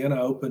ways again.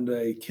 I opened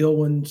a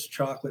Kilwin's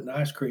chocolate and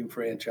ice cream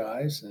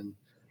franchise, and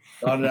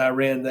Don and I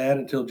ran that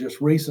until just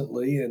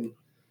recently, and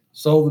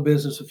sold the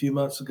business a few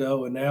months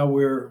ago. And now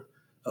we're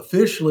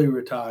officially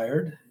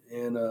retired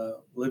and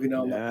living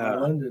on the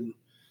island and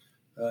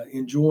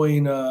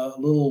enjoying a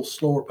little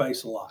slower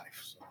pace of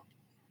life. So.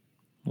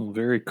 Well,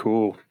 very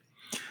cool.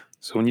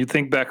 So when you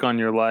think back on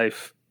your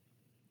life,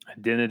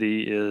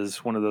 identity is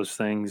one of those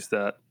things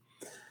that,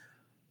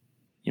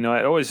 it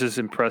always has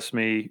impressed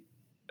me,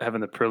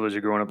 having the privilege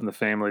of growing up in the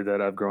family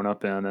that I've grown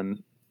up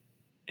in,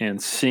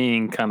 and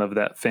seeing kind of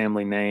that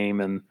family name,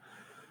 and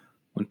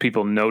when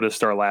people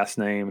noticed our last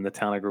name in the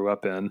town I grew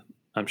up in.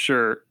 I'm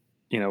sure,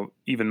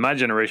 even my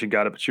generation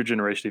got it, but your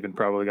generation even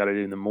probably got it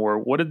even more.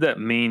 What did that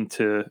mean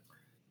to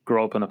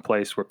grow up in a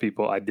place where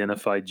people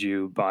identified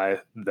you by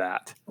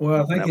that, Well, I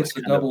and think that was it's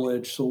a kind of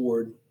double-edged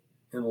sword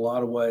in a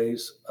lot of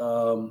ways.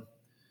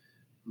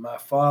 My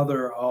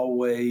father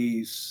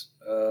always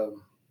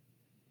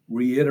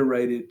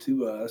reiterated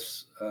to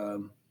us,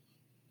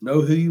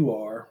 know who you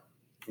are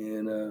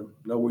and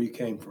know where you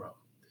came from.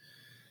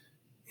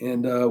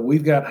 And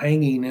we've got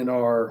hanging in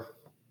our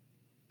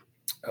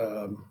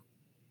um,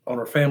 on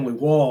our family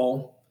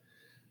wall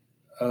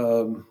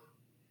um,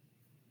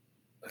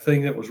 a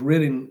thing that was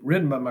written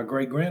by my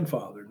great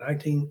grandfather,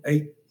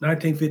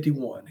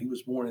 1951. He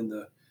was born in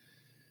the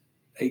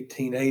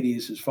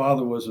 1880s. His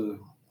father was a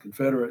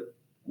Confederate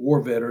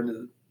war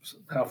veteran.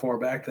 How far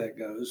back that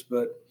goes,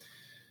 but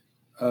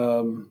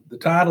the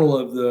title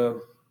of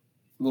the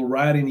little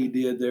writing he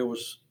did there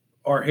was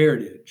 "Our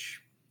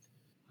Heritage,"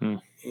 hmm,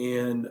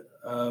 and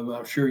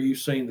I'm sure you've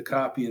seen the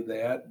copy of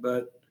that.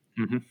 But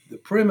hmm, the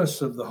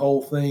premise of the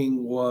whole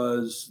thing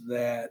was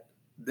that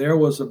there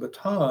was a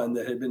baton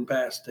that had been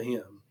passed to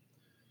him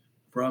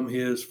from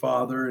his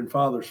father and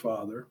father's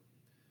father,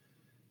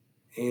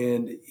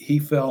 and he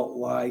felt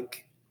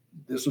like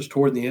this was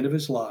toward the end of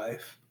his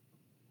life.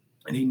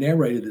 And he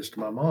narrated this to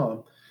my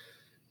mom,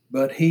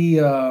 but he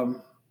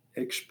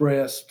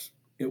expressed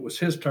it was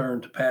his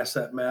turn to pass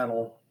that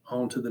mantle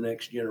on to the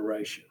next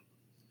generation.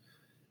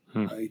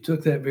 hmm, He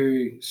took that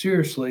very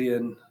seriously,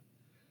 and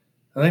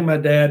I think my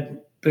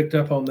dad picked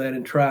up on that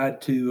and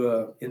tried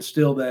to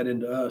instill that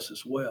into us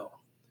as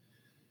well.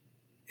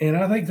 And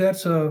I think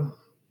that's a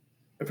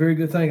very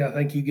good thing. I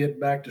think you get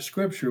back to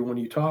scripture when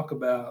you talk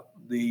about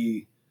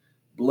the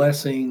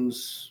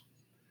blessings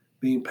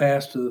being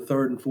passed to the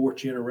third and fourth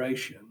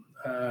generation.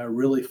 I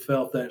really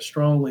felt that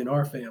strongly in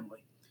our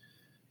family,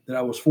 that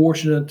I was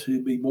fortunate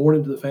to be born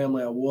into the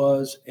family I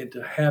was and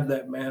to have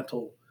that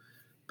mantle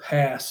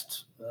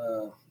passed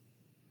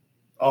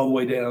all the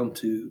way down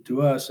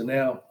to us. And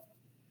now,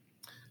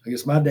 I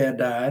guess my dad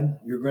died,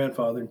 your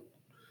grandfather, in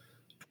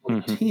hmm.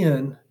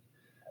 2010.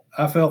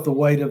 I felt the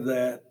weight of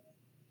that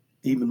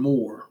even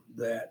more,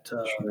 that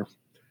Sure.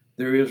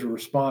 there is a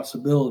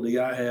responsibility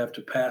I have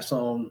to pass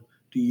on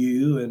to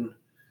you and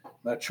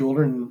my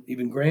children,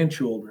 even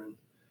grandchildren,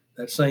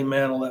 that same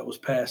mantle that was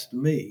passed to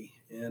me.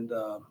 And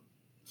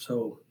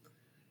so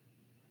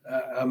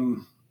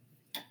I'm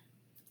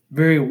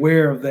very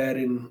aware of that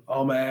in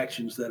all my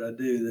actions that I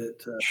do.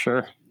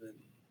 Sure. That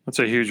That's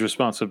a huge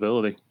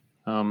responsibility.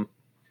 Um,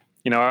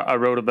 I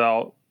wrote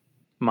about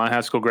my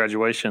high school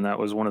graduation. That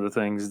was one of the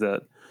things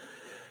that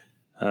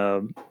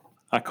um,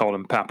 I called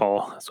him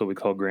Papaw. That's what we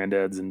call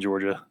granddads in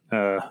Georgia.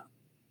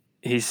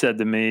 He said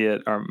to me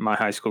at my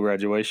high school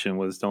graduation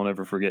was, "Don't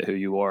ever forget who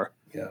you are."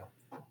 yeah,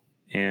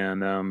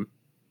 And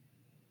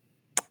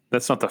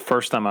that's not the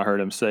first time I heard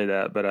him say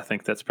that, but I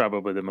think that's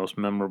probably the most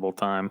memorable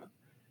time.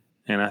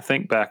 And I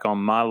think back on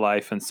my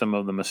life and some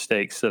of the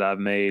mistakes that I've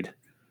made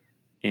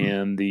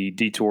and the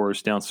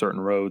detours down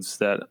certain roads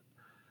that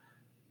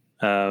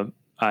uh,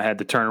 I had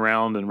to turn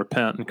around and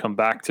repent and come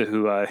back to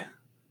who I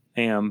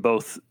am,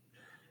 both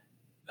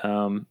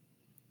um,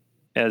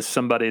 as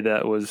somebody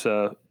that was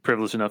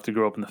privileged enough to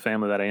grow up in the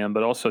family that I am,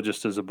 but also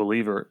just as a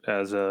believer,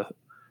 as a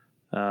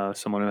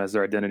someone who has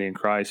their identity in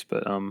Christ.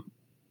 But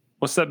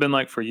what's that been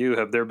like for you?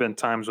 Have there been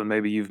times when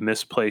maybe you've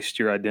misplaced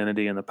your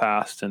identity in the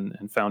past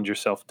and found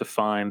yourself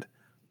defined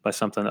by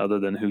something other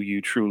than who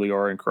you truly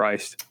are in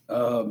Christ?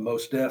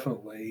 most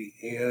definitely.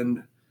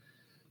 And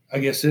I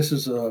guess this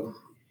is a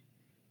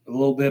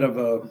little bit of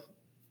a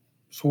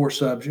sore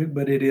subject,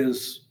 but it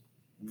is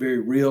very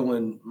real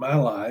in my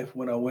life.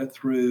 When I went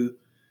through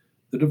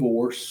the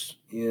divorce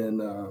in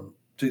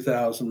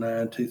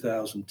 2009,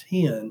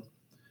 2010,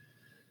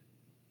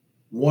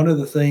 one of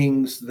the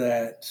things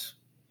that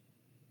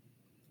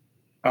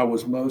I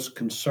was most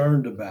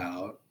concerned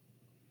about,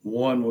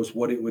 one was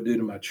what it would do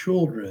to my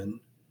children,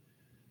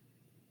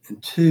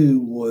 and two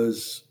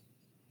was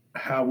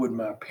how would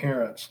my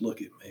parents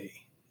look at me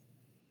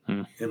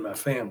Hmm. and my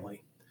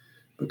family?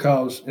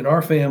 Because in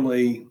our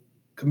family,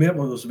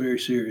 commitment was a very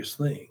serious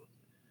thing.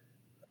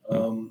 Hmm.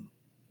 Um,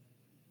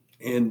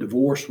 and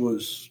divorce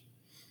was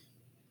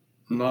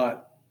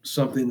not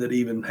something that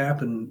even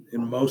happened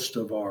in most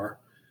of our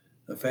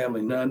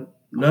family.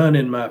 None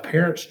in my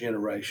parents'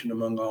 generation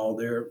among all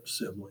their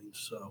siblings.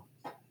 So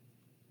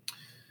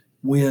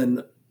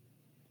when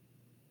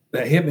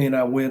that hit me, and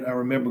I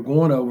remember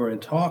going over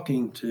and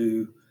talking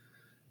to,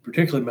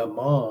 particularly my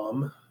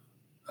mom.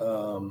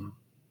 Um,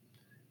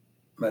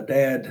 my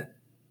dad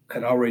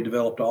had already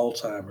developed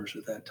Alzheimer's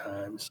at that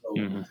time, so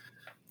Hmm.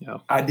 Yeah.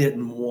 I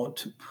didn't want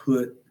to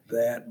put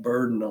that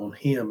burden on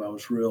him. I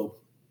was real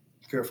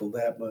careful of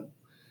that, but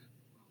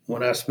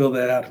when I spilled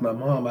that out to my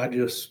mom, I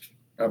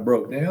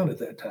broke down at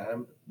that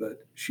time. But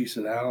she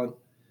said, Alan,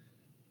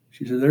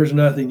 she said, there's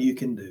nothing you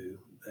can do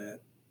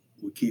that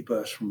would keep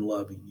us from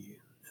loving you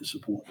and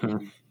supporting Hmm.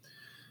 you.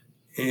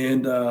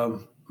 And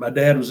my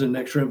dad was in the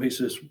next room. He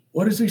says,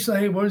 "What does he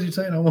say? What is he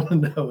saying? I want to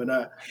know." And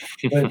I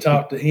went and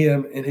talked to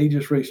him, and he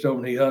just reached over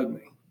and he hugged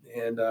me.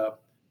 And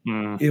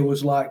Hmm. it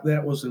was like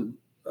that was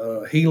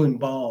a healing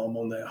balm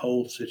on that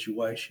whole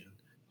situation.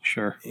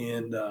 Sure.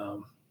 And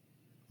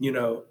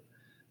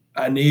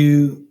I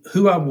knew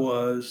who I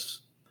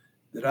was,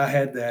 that I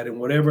had that, and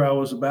whatever I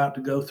was about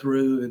to go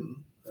through, and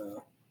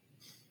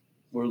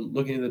we're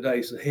looking at the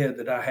days ahead,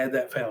 that I had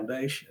that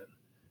foundation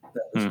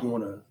that was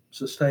going to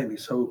sustain me.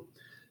 So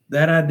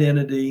that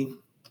identity,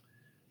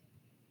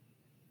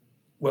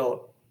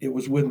 well, it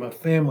was with my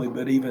family,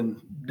 but even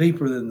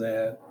deeper than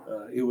that,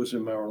 it was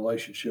in my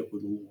relationship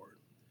with the Lord.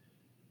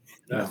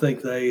 And I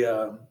think they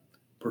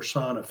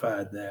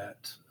personified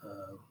that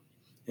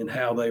in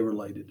how they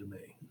related to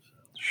me.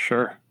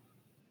 Sure.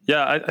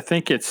 Yeah, I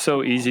think it's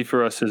so easy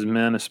for us as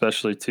men,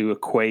 especially, to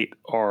equate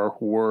our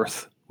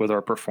worth with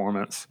our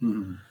performance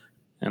and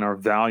our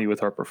value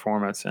with our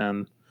performance.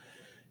 And,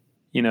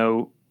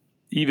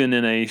 even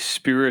in a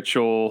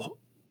spiritual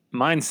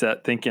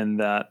mindset, thinking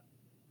that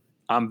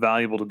I'm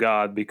valuable to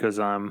God because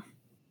I'm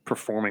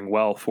performing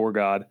well for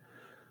God.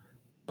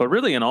 But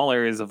really, in all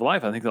areas of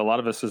life, I think that a lot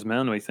of us as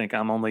men, we think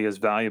I'm only as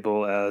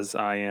valuable as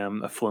I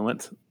am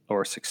affluent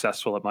or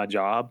successful at my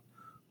job,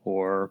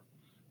 or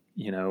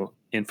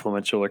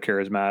influential or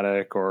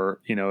charismatic,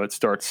 or it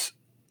starts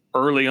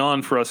early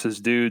on for us as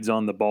dudes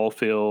on the ball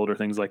field or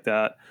things like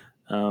that.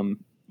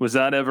 Was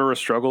that ever a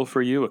struggle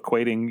for you,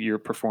 equating your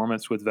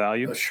performance with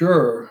value?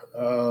 Sure.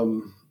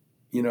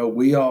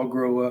 We all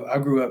grew up. I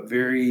grew up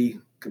very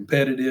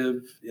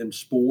competitive in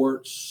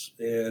sports,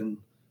 and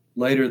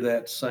later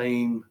that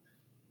same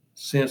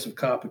sense of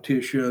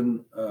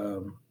competition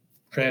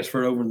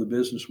transferred over in the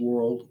business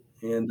world,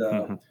 and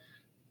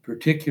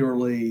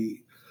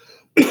particularly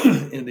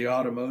in the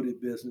automotive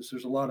business.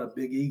 There's a lot of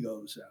big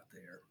egos out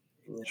there.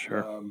 And,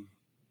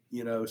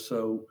 Sure.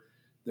 so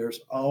there's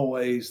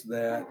always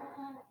that,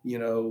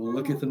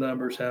 look at the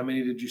numbers. How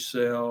many did you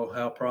sell?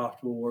 How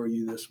profitable were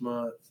you this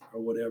month,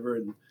 or whatever?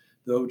 And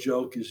the old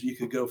joke is you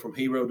could go from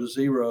hero to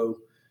zero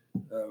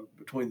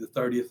between the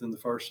 30th and the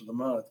 1st of the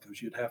month,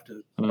 because you'd have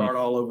to start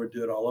all over,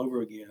 do it all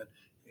over again,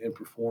 and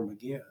perform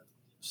again.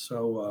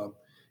 So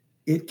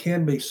it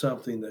can be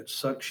something that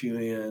sucks you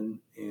in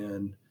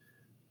and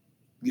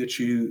gets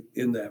you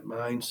in that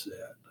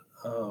mindset.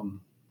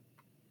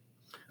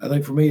 I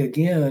think for me,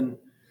 again,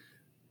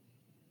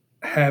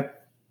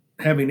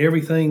 having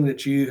everything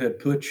that you had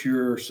put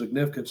your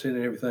significance in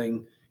and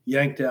everything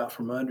yanked out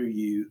from under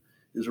you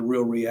is a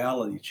real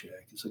reality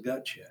check. It's a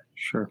gut check.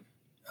 Sure.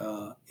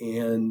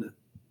 And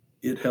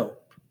it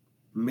helped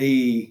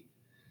me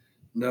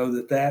know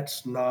that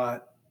that's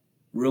not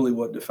really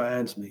what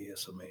defines me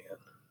as a man.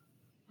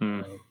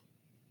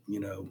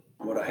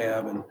 What I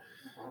have. And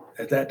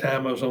at that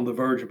time, I was on the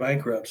verge of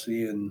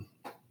bankruptcy and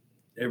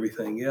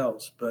everything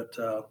else. But,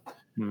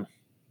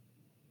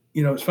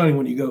 it's funny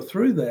when you go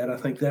through that, I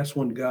think that's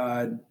when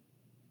God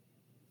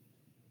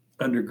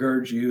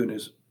undergirds you and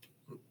is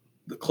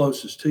the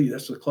closest to you.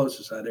 That's the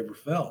closest I'd ever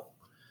felt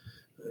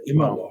in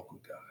my walk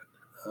with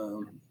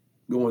God,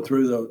 going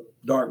through the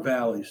dark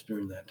valleys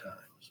during that time.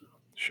 So.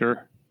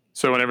 Sure.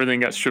 So when everything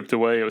got stripped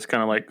away, it was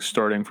kind of like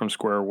starting from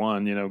square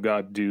one.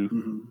 God,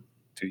 do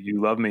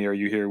you love me? Are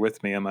you here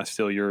with me? Am I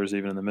still yours,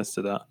 even in the midst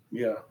of that?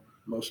 Yeah,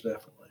 most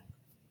definitely.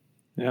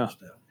 Yeah.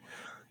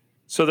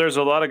 So there's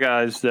a lot of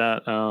guys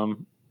that are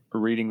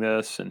reading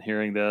this and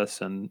hearing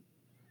this, and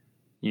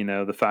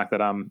the fact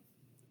that I'm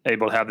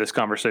able to have this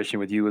conversation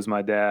with you as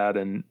my dad,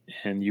 and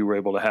you were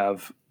able to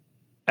have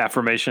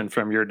affirmation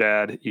from your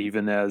dad,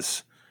 even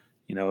as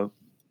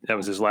that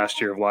was his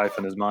last year of life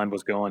and his mind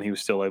was going, he was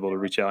still able to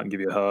reach out and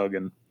give you a hug.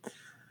 And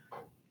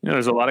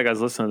there's a lot of guys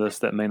listening to this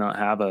that may not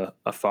have a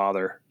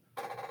father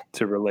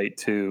to relate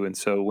to. And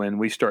so when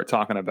we start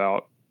talking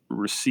about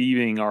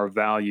receiving our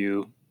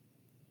value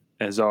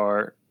as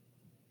our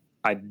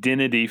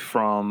identity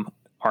from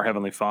our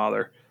Heavenly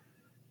Father,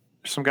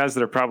 there's some guys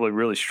that are probably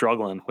really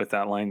struggling with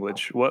that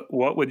language. What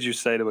would you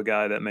say to a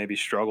guy that maybe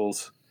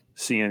struggles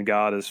seeing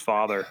God as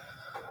Father?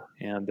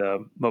 And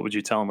what would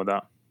you tell him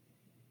about?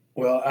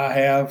 Well, I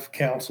have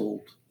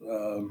counseled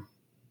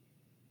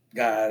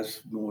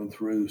guys going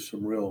through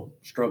some real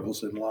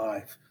struggles in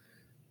life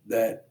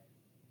that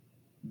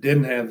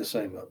didn't have the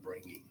same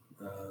upbringing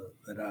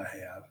that I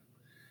have.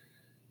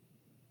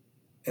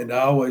 And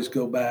I always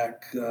go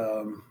back.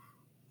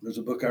 There's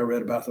a book I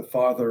read about the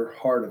Father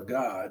Heart of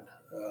God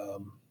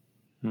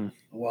a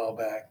while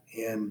back,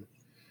 and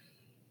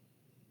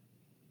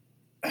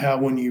how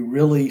when you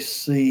really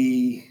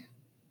see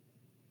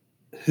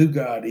who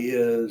God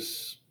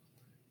is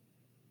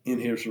in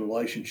his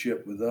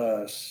relationship with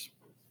us,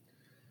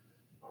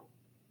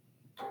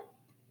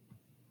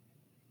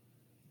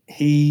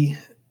 he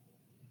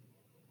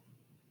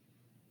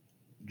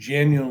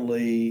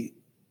genuinely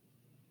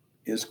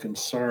is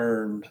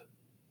concerned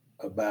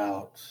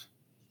about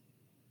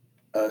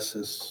us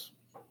as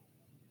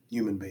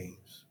human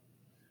beings.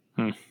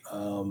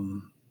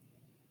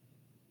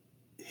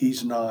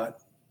 He's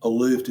not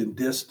aloof and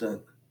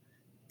distant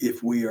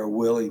if we are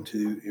willing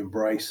to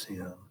embrace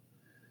him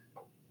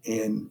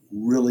and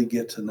really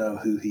get to know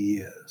who he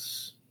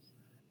is.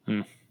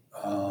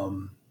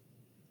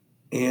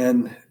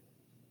 And,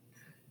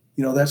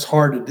 that's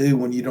hard to do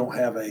when you don't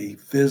have a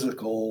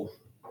physical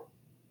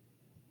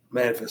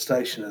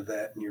manifestation of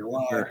that in your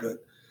life. Sure.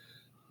 But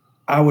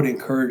I would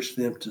encourage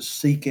them to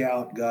seek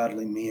out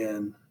godly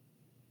men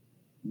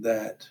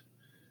that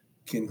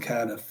can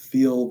kind of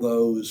fill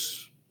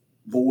those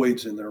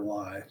voids in their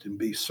life and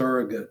be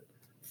surrogate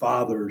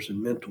fathers and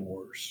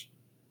mentors.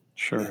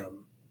 Sure.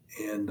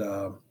 And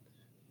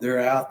they're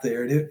out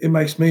there. And it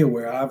makes me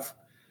aware. I've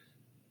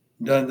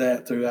done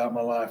that throughout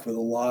my life with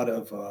a lot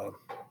of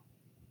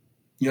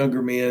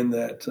younger men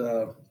that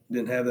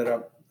didn't have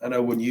that. I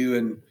know when you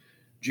and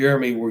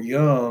Jeremy were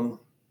young,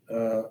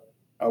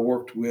 I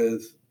worked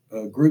with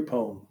a group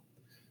home,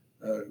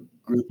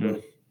 group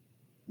of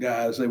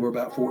guys. They were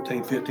about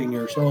 14, 15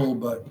 years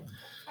old, but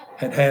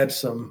had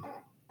some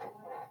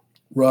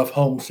rough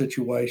home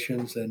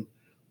situations. And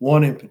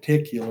one in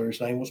particular, his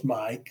name was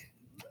Mike.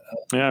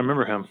 Yeah, I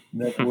remember him.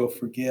 Never will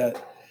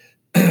forget.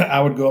 I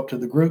would go up to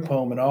the group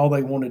home, and all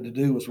they wanted to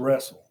do was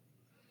wrestle.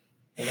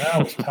 And I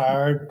was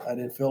tired. I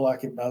didn't feel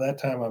like it. By that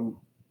time, I'm,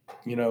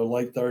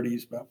 late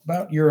 30s,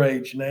 about your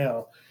age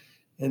now.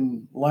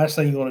 And the last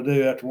thing you want to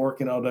do after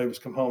working all day was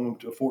come home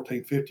to a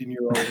 14,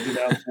 15-year-old and get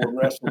out and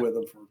wrestle with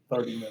them for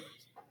 30 minutes.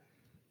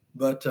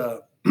 But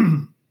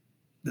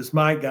this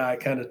Mike guy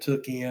kind of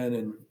took in,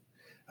 and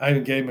I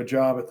even gave him a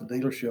job at the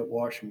dealership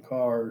washing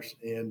cars.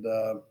 And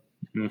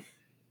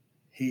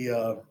he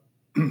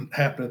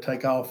happened to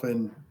take off,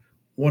 and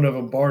one of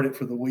them borrowed it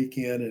for the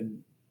weekend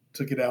and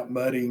took it out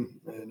mudding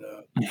and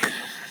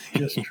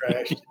just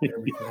trashed it and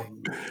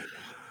everything.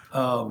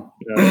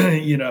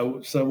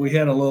 So we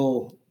had a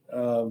little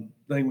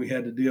thing we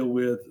had to deal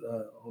with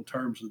on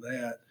terms of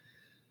that.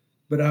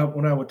 But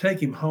when I would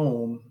take him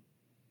home,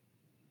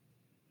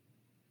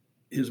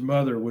 his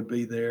mother would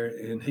be there,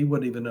 and he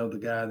wouldn't even know the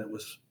guy that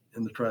was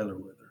in the trailer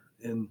with her.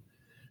 And,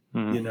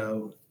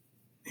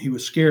 he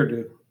was scared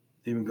to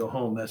even go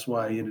home. That's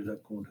why he ended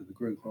up going to the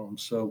group home.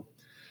 So,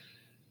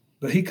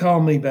 but he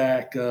called me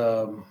back.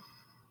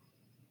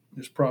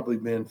 It's probably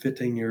been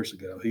 15 years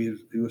ago. He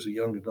was a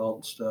young adult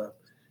and stuff,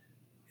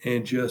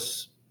 and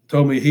just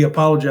told me he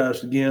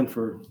apologized again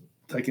for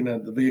taking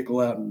the vehicle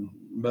out and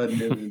mudding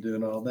it and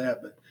doing all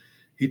that. But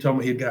he told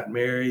me he had gotten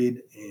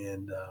married,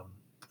 and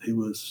he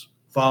was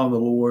following the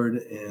Lord,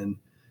 and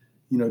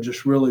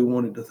just really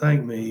wanted to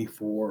thank me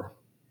for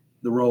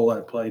the role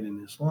I played in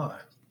his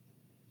life,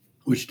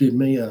 which did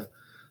me a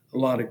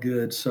lot of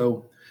good.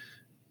 So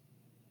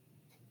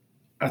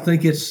I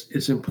think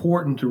it's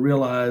important to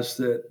realize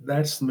that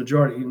that's the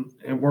majority.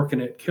 And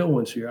working at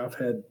Kilwins here, I've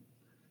had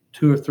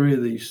 2 or 3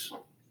 of these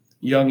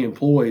young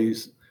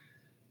employees,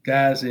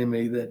 guys in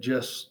me that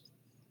just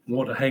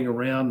want to hang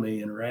around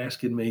me and are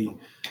asking me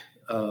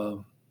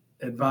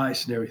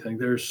advice and everything.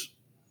 There's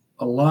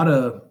a lot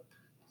of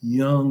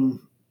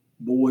young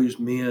boys,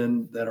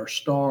 men that are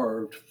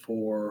starved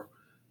for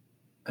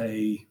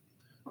a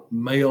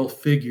male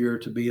figure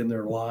to be in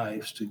their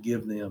lives to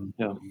give them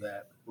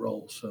that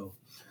role. So,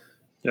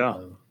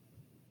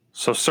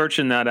 so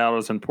searching that out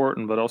is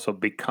important, but also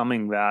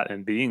becoming that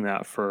and being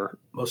that for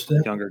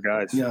younger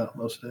guys. Yeah,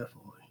 most definitely.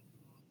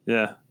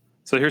 Yeah.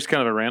 So here's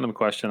kind of a random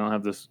question. I don't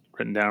have this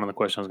written down on the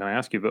question I was going to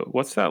ask you, but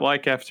what's that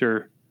like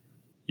after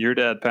your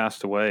dad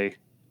passed away?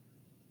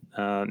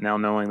 Now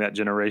knowing that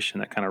generation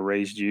that kind of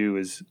raised you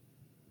is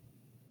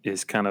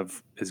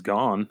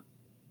gone.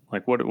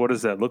 Like, what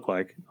does that look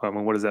like? I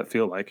mean, what does that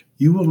feel like?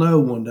 You will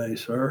know one day,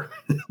 sir.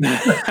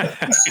 But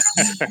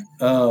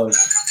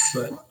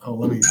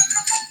let me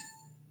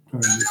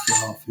turn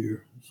this off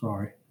here.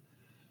 Sorry.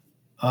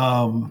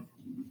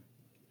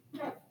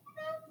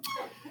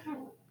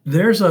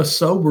 There's a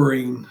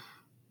sobering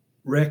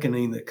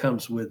reckoning that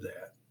comes with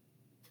that.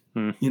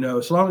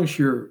 As long as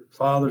your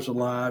father's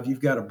alive, you've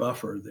got a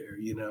buffer there,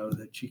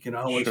 that you can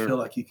always feel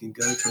like you can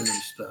go to and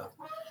stuff.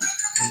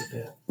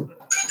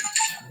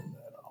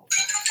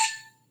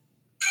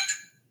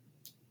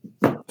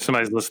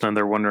 Somebody's listening.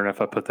 They're wondering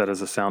if I put that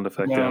as a sound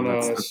effect. No,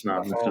 it's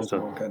not. It's just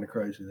going kind of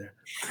crazy there.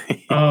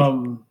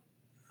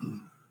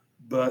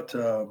 But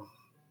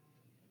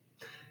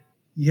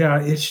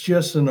it's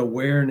just an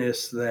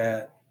awareness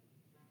that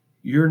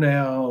you're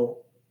now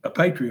a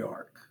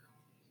patriarch.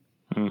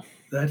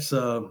 That's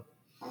a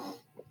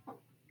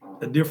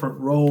different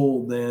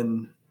role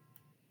than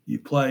you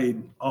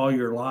played all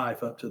your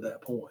life up to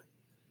that point.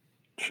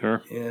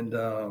 Sure. And,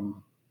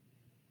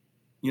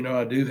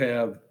 I do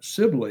have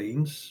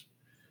siblings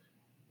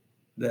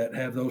that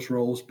have those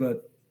roles,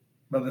 but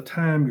by the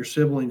time your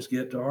siblings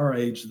get to our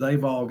age,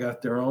 they've all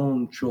got their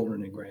own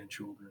children and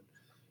grandchildren.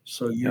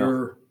 So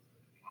your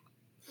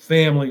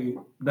family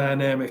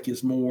dynamic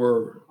is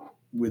more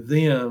with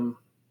them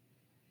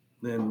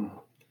than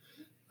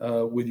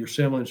with your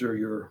siblings or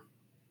your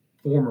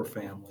former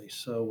family.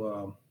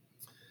 So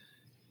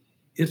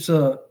it's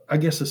I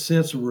guess a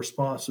sense of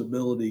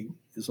responsibility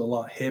is a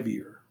lot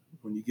heavier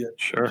when you get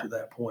to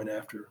that point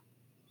after,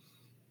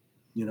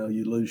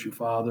 you lose your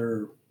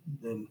father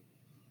and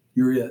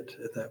you're it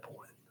at that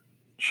point.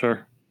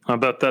 Sure. I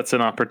bet that's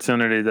an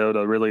opportunity, though,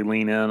 to really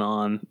lean in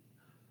on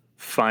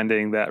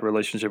finding that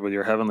relationship with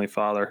your Heavenly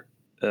Father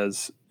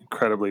as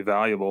incredibly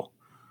valuable,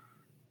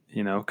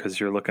 because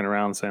you're looking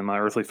around saying, my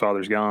earthly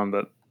father's gone,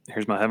 but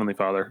here's my Heavenly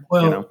Father.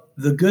 Well,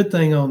 the good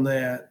thing on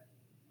that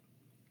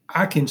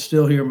I can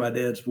still hear my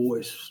dad's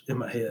voice in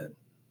my head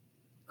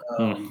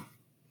Hmm.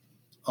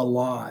 a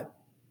lot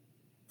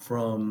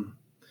from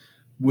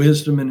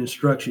wisdom and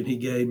instruction he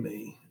gave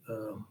me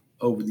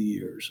over the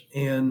years.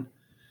 And,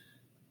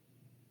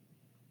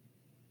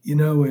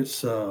 it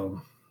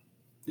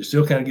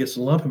still kind of gets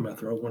a lump in my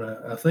throat when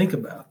I think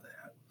about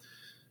that.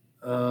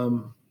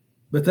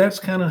 But that's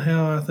kind of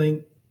how I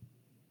think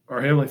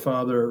our Heavenly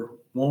Father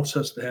wants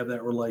us to have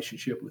that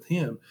relationship with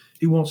Him.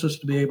 He wants us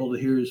to be able to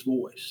hear His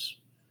voice.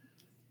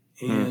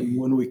 And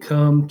when we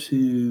come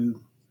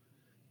to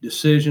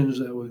decisions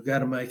that we've got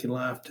to make in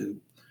life, to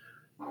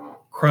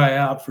cry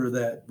out for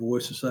that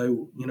voice and say,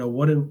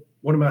 what am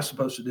I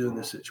supposed to do in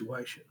this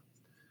situation?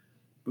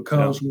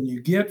 Because when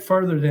you get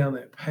further down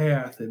that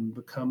path and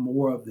become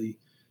more of the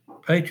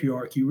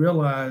patriarch, you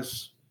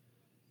realize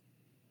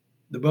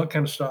the buck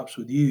kind of stops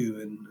with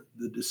you, and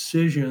the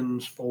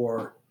decisions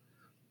for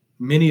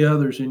many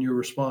others in your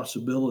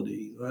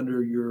responsibility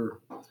under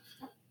your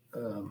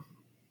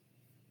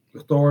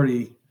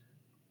authority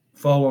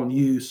fall on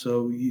you.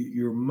 So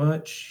you're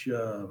much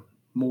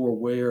more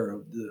aware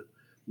of the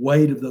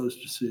weight of those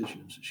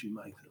decisions as you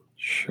make them.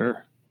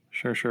 Sure.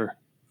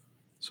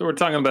 So we're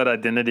talking about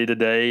identity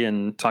today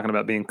and talking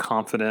about being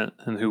confident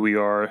in who we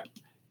are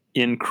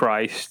in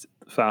Christ,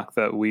 the fact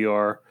that we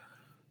are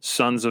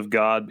sons of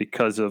God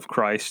because of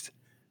Christ,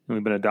 and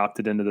we've been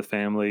adopted into the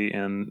family.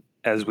 And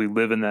as we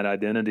live in that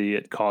identity,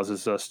 it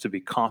causes us to be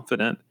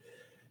confident,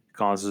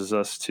 causes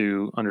us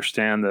to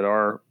understand that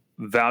our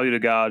value to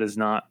God is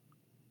not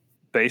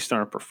based on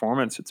our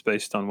performance. It's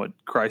based on what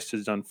Christ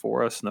has done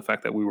for us and the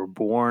fact that we were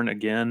born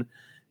again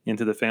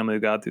into the family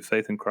of God through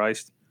faith in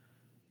Christ.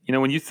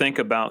 When you think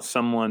about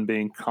someone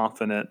being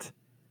confident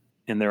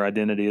in their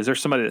identity, is there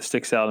somebody that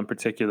sticks out in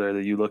particular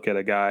that you look at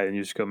a guy and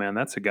you just go, man,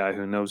 that's a guy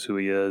who knows who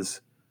he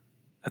is.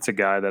 That's a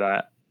guy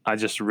that I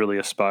just really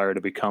aspire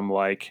to become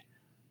like.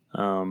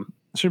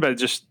 Is anybody that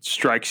just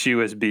strikes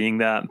you as being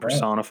that and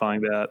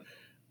personifying that?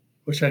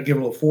 Wish I'd give a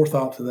little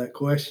forethought to that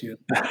question.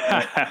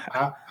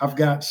 I've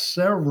got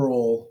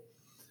several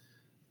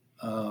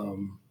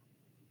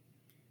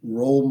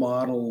role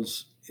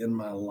models in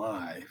my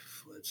life.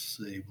 Let's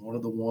see. One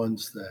of the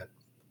ones that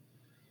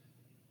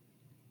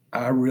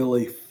I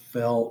really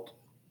felt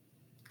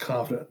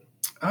confident.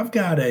 I've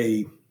got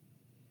a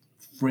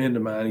friend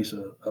of mine. He's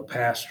a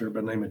pastor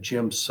by the name of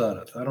Jim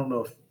Sudduth. I don't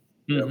know if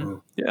you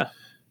ever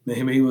met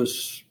him. He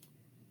was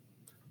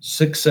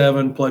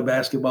 6'7", played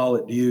basketball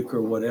at Duke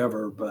or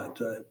whatever, but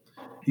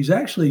he's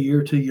actually a year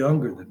or two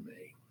younger than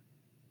me.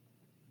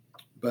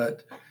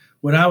 But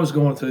when I was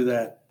going through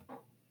that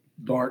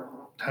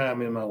dark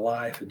time in my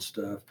life and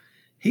stuff,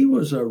 he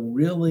was a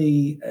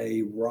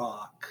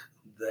rock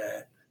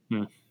that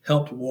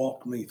helped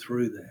walk me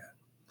through that.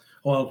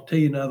 Well, I'll tell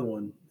you another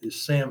one is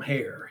Sam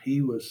Hare.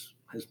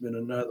 Has been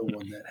another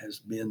one that has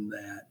been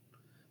that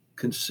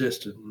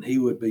consistent, and he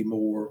would be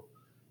more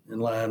in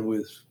line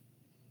with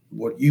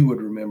what you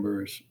would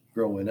remember as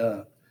growing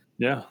up.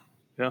 Yeah.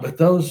 But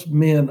those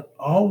men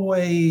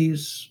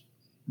always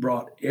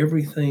brought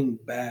everything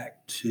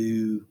back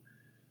to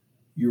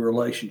your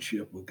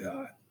relationship with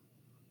God.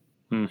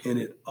 And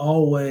it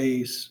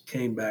always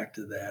came back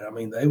to that. I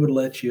mean, they would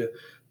let you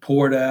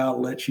pour it out,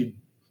 let you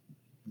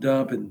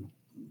dump and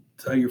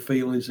tell your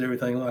feelings and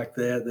everything like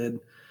that. They'd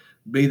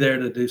be there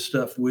to do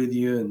stuff with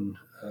you and,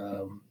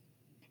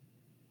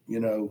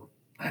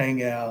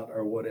 hang out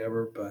or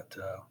whatever. But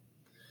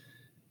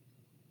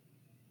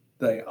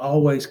they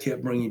always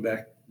kept bringing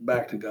back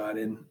to God.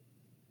 And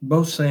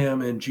both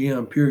Sam and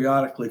Jim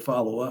periodically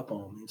follow up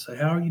on me and say,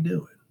 how are you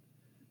doing?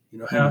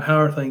 How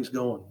are things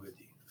going with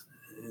you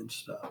and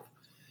stuff?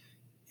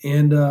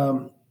 And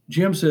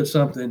Jim said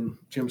something,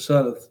 Jim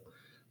Sudduth,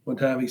 one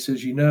time. He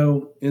says, in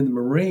the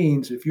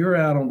Marines, if you're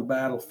out on the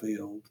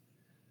battlefield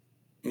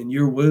and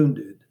you're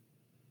wounded,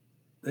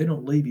 they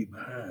don't leave you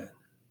behind.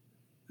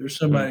 There's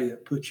somebody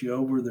that puts you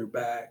over their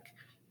back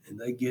and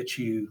they get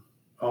you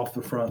off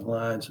the front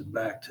lines and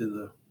back to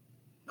the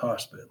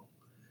hospital.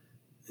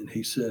 And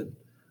he said,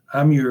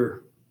 I'm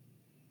your,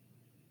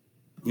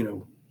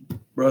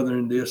 brother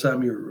in this,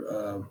 I'm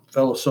your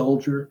fellow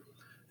soldier,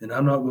 and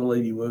I'm not going to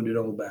leave you wounded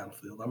on the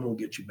battlefield. I'm going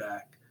to get you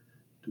back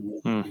to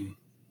where you can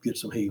get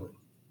some healing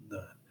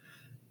done.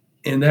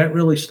 And that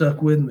really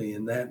stuck with me,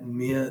 and that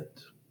meant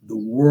the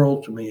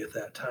world to me at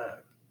that time.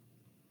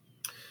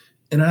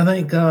 And I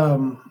think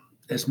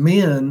as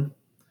men,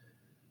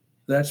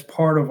 that's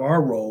part of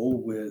our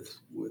role with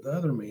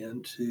other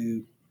men,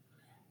 to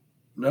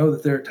know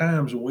that there are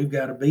times when we've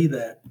got to be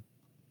that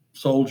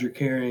soldier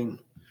carrying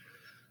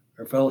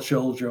our fellow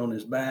soldier on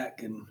his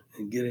back and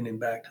getting him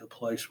back to a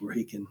place where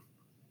he can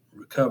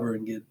recover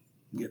and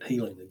get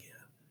healing again.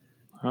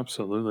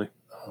 Absolutely.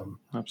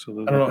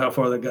 Absolutely. I don't know how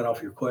far that got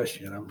off your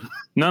question.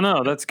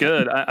 No, that's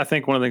good. I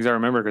think one of the things I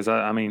remember, because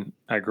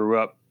I grew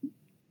up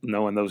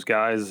knowing those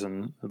guys,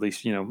 and at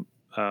least,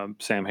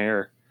 Sam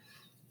Hare.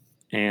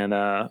 And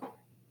I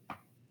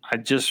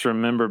just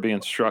remember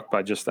being struck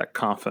by just that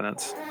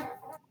confidence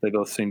they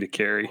both seemed to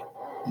carry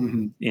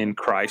in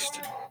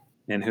Christ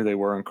and who they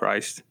were in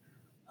Christ.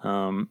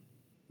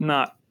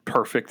 Not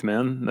perfect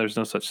men. There's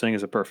no such thing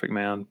as a perfect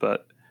man.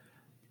 But,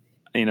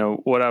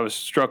 what I was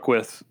struck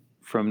with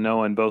from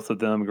knowing both of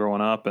them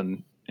growing up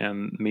and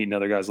meeting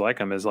other guys like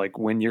them is like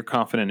when you're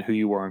confident in who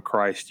you are in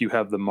Christ, you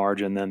have the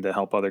margin then to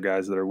help other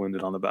guys that are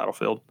wounded on the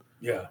battlefield.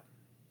 Yeah.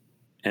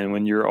 And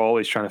when you're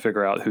always trying to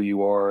figure out who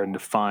you are and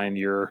define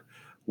your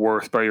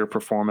worth by your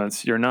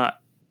performance, you're not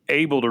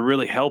able to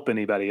really help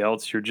anybody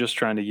else. You're just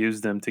trying to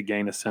use them to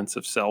gain a sense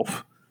of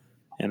self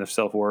and of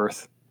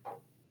self-worth.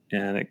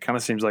 And it kind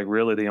of seems like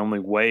really the only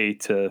way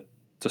to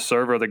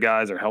serve other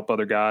guys or help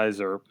other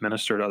guys or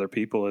minister to other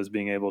people is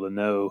being able to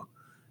know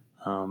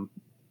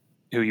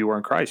who you are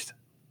in Christ.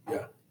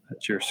 Yeah.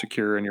 That you're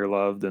secure and you're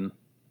loved. And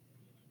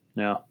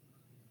yeah.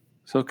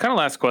 So kind of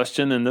last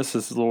question, and this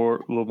is a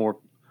little more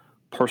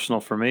personal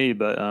for me,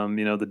 but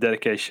the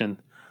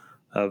dedication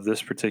of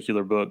this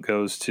particular book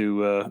goes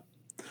to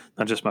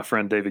not just my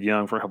friend David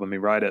Young for helping me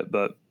write it,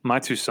 but my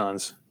two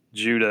sons,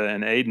 Judah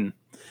and Aiden.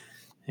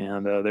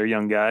 And they're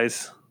young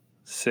guys,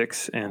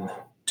 6 and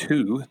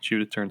 2.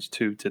 Judah turns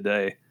 2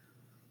 today.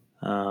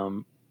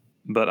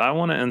 But I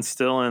want to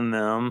instill in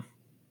them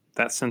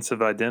that sense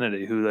of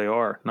identity, who they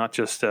are, not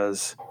just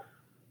as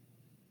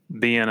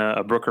being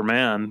a Brooker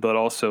man, but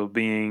also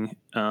being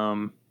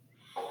a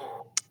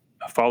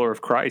follower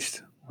of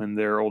Christ when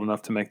they're old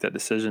enough to make that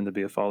decision to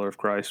be a follower of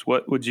Christ.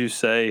 What would you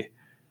say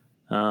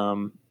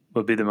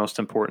would be the most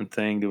important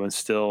thing to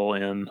instill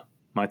in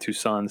my two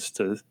sons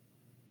to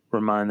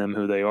remind them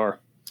who they are?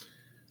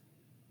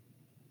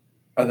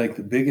 I think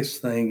the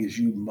biggest thing is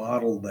you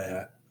model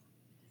that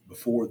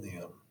before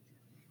them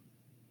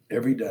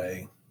every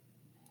day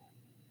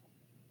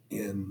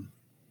in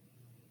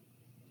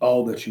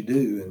all that you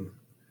do, and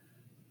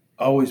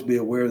always be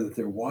aware that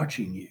they're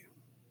watching you.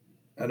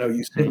 I know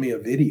you sent me a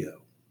video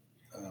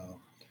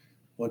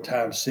one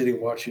time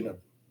sitting watching a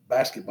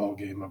basketball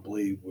game, I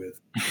believe, with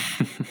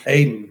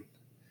Aiden,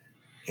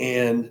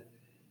 and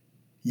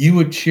you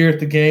would cheer at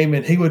the game,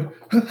 and he would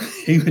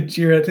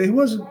cheer at. He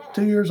wasn't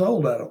 2 years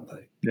old, I don't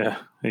think. Yeah,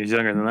 he's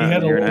younger than that. He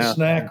had a little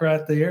snack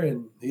right there,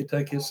 and he'd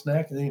take his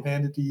snack and then he'd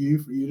hand it to you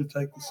for you to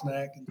take the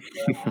snack.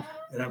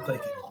 And I'm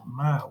thinking,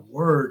 my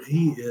word,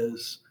 he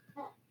is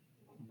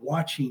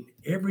watching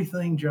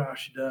everything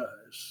Josh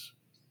does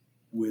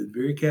with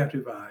very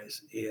captive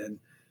eyes. And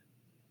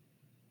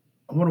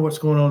I wonder what's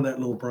going on in that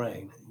little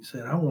brain. He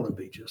said, I want to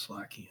be just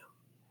like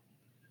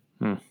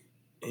him.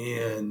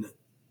 And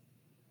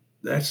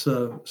that's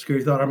a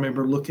scary thought. I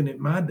remember looking at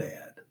my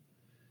dad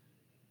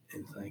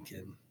and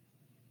thinking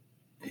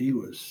he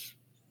was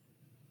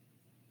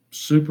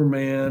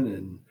Superman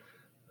and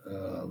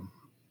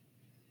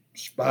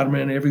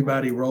Spider-Man,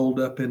 everybody rolled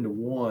up into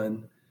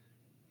one,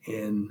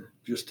 and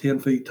just 10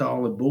 feet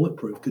tall and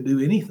bulletproof, could do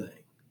anything.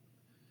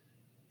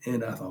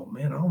 And I thought,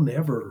 man, I'll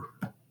never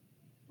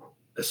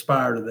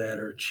aspire to that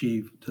or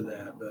achieve to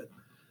that. But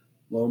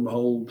lo and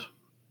behold,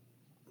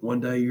 one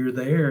day you're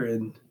there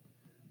and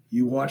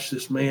you watch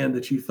this man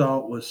that you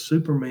thought was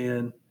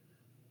Superman,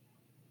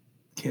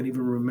 can't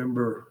even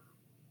remember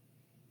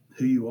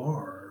who you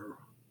are or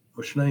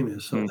what your name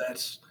is. So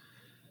that's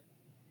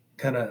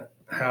kind of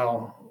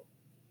how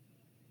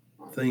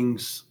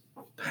things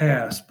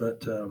pass.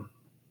 But,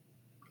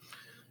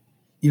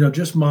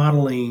 just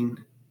modeling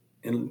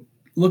and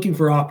looking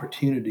for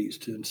opportunities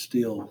to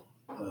instill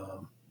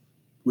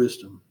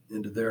wisdom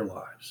into their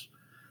lives.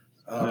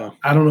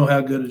 I don't know how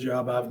good a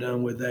job I've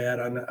done with that.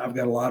 I've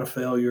got a lot of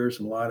failures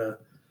and a lot of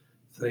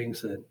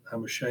things that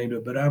I'm ashamed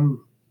of, but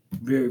I'm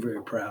very,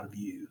 very proud of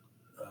you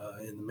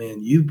and the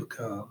man you've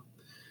become.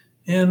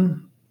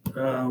 And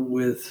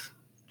with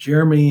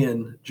Jeremy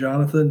and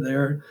Jonathan,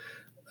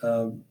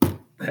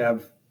 they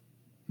have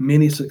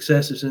many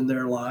successes in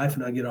their life,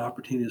 and I get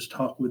opportunities to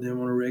talk with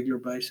them on a regular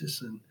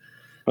basis. And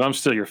but I'm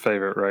still your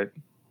favorite, right?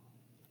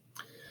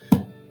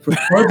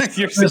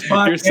 Your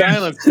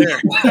silence there.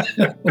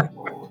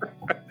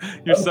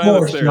 Your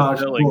silence there.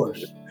 Josh, of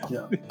course.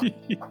 Yeah.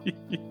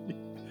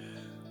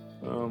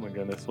 Oh my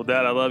goodness. Well,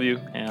 Dad, I love you,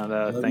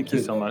 and thank you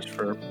so much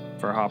for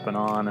hopping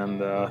on,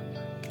 and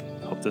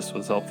hope this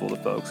was helpful to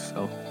folks.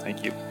 So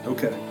thank you.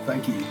 Okay.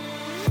 Thank you.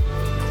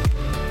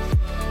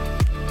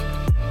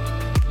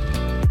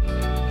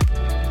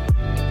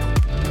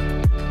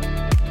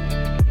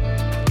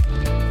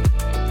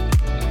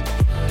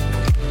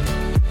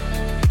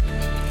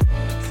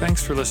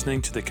 Thanks for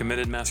listening to the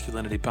Committed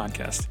Masculinity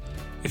Podcast.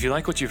 If you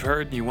like what you've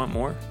heard and you want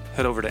more,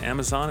 head over to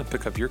Amazon and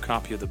pick up your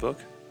copy of the book,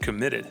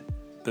 Committed: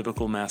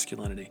 Biblical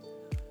Masculinity.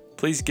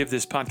 Please give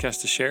this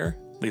podcast a share,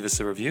 leave us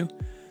a review,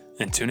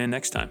 and tune in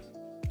next time.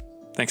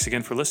 Thanks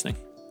again for listening.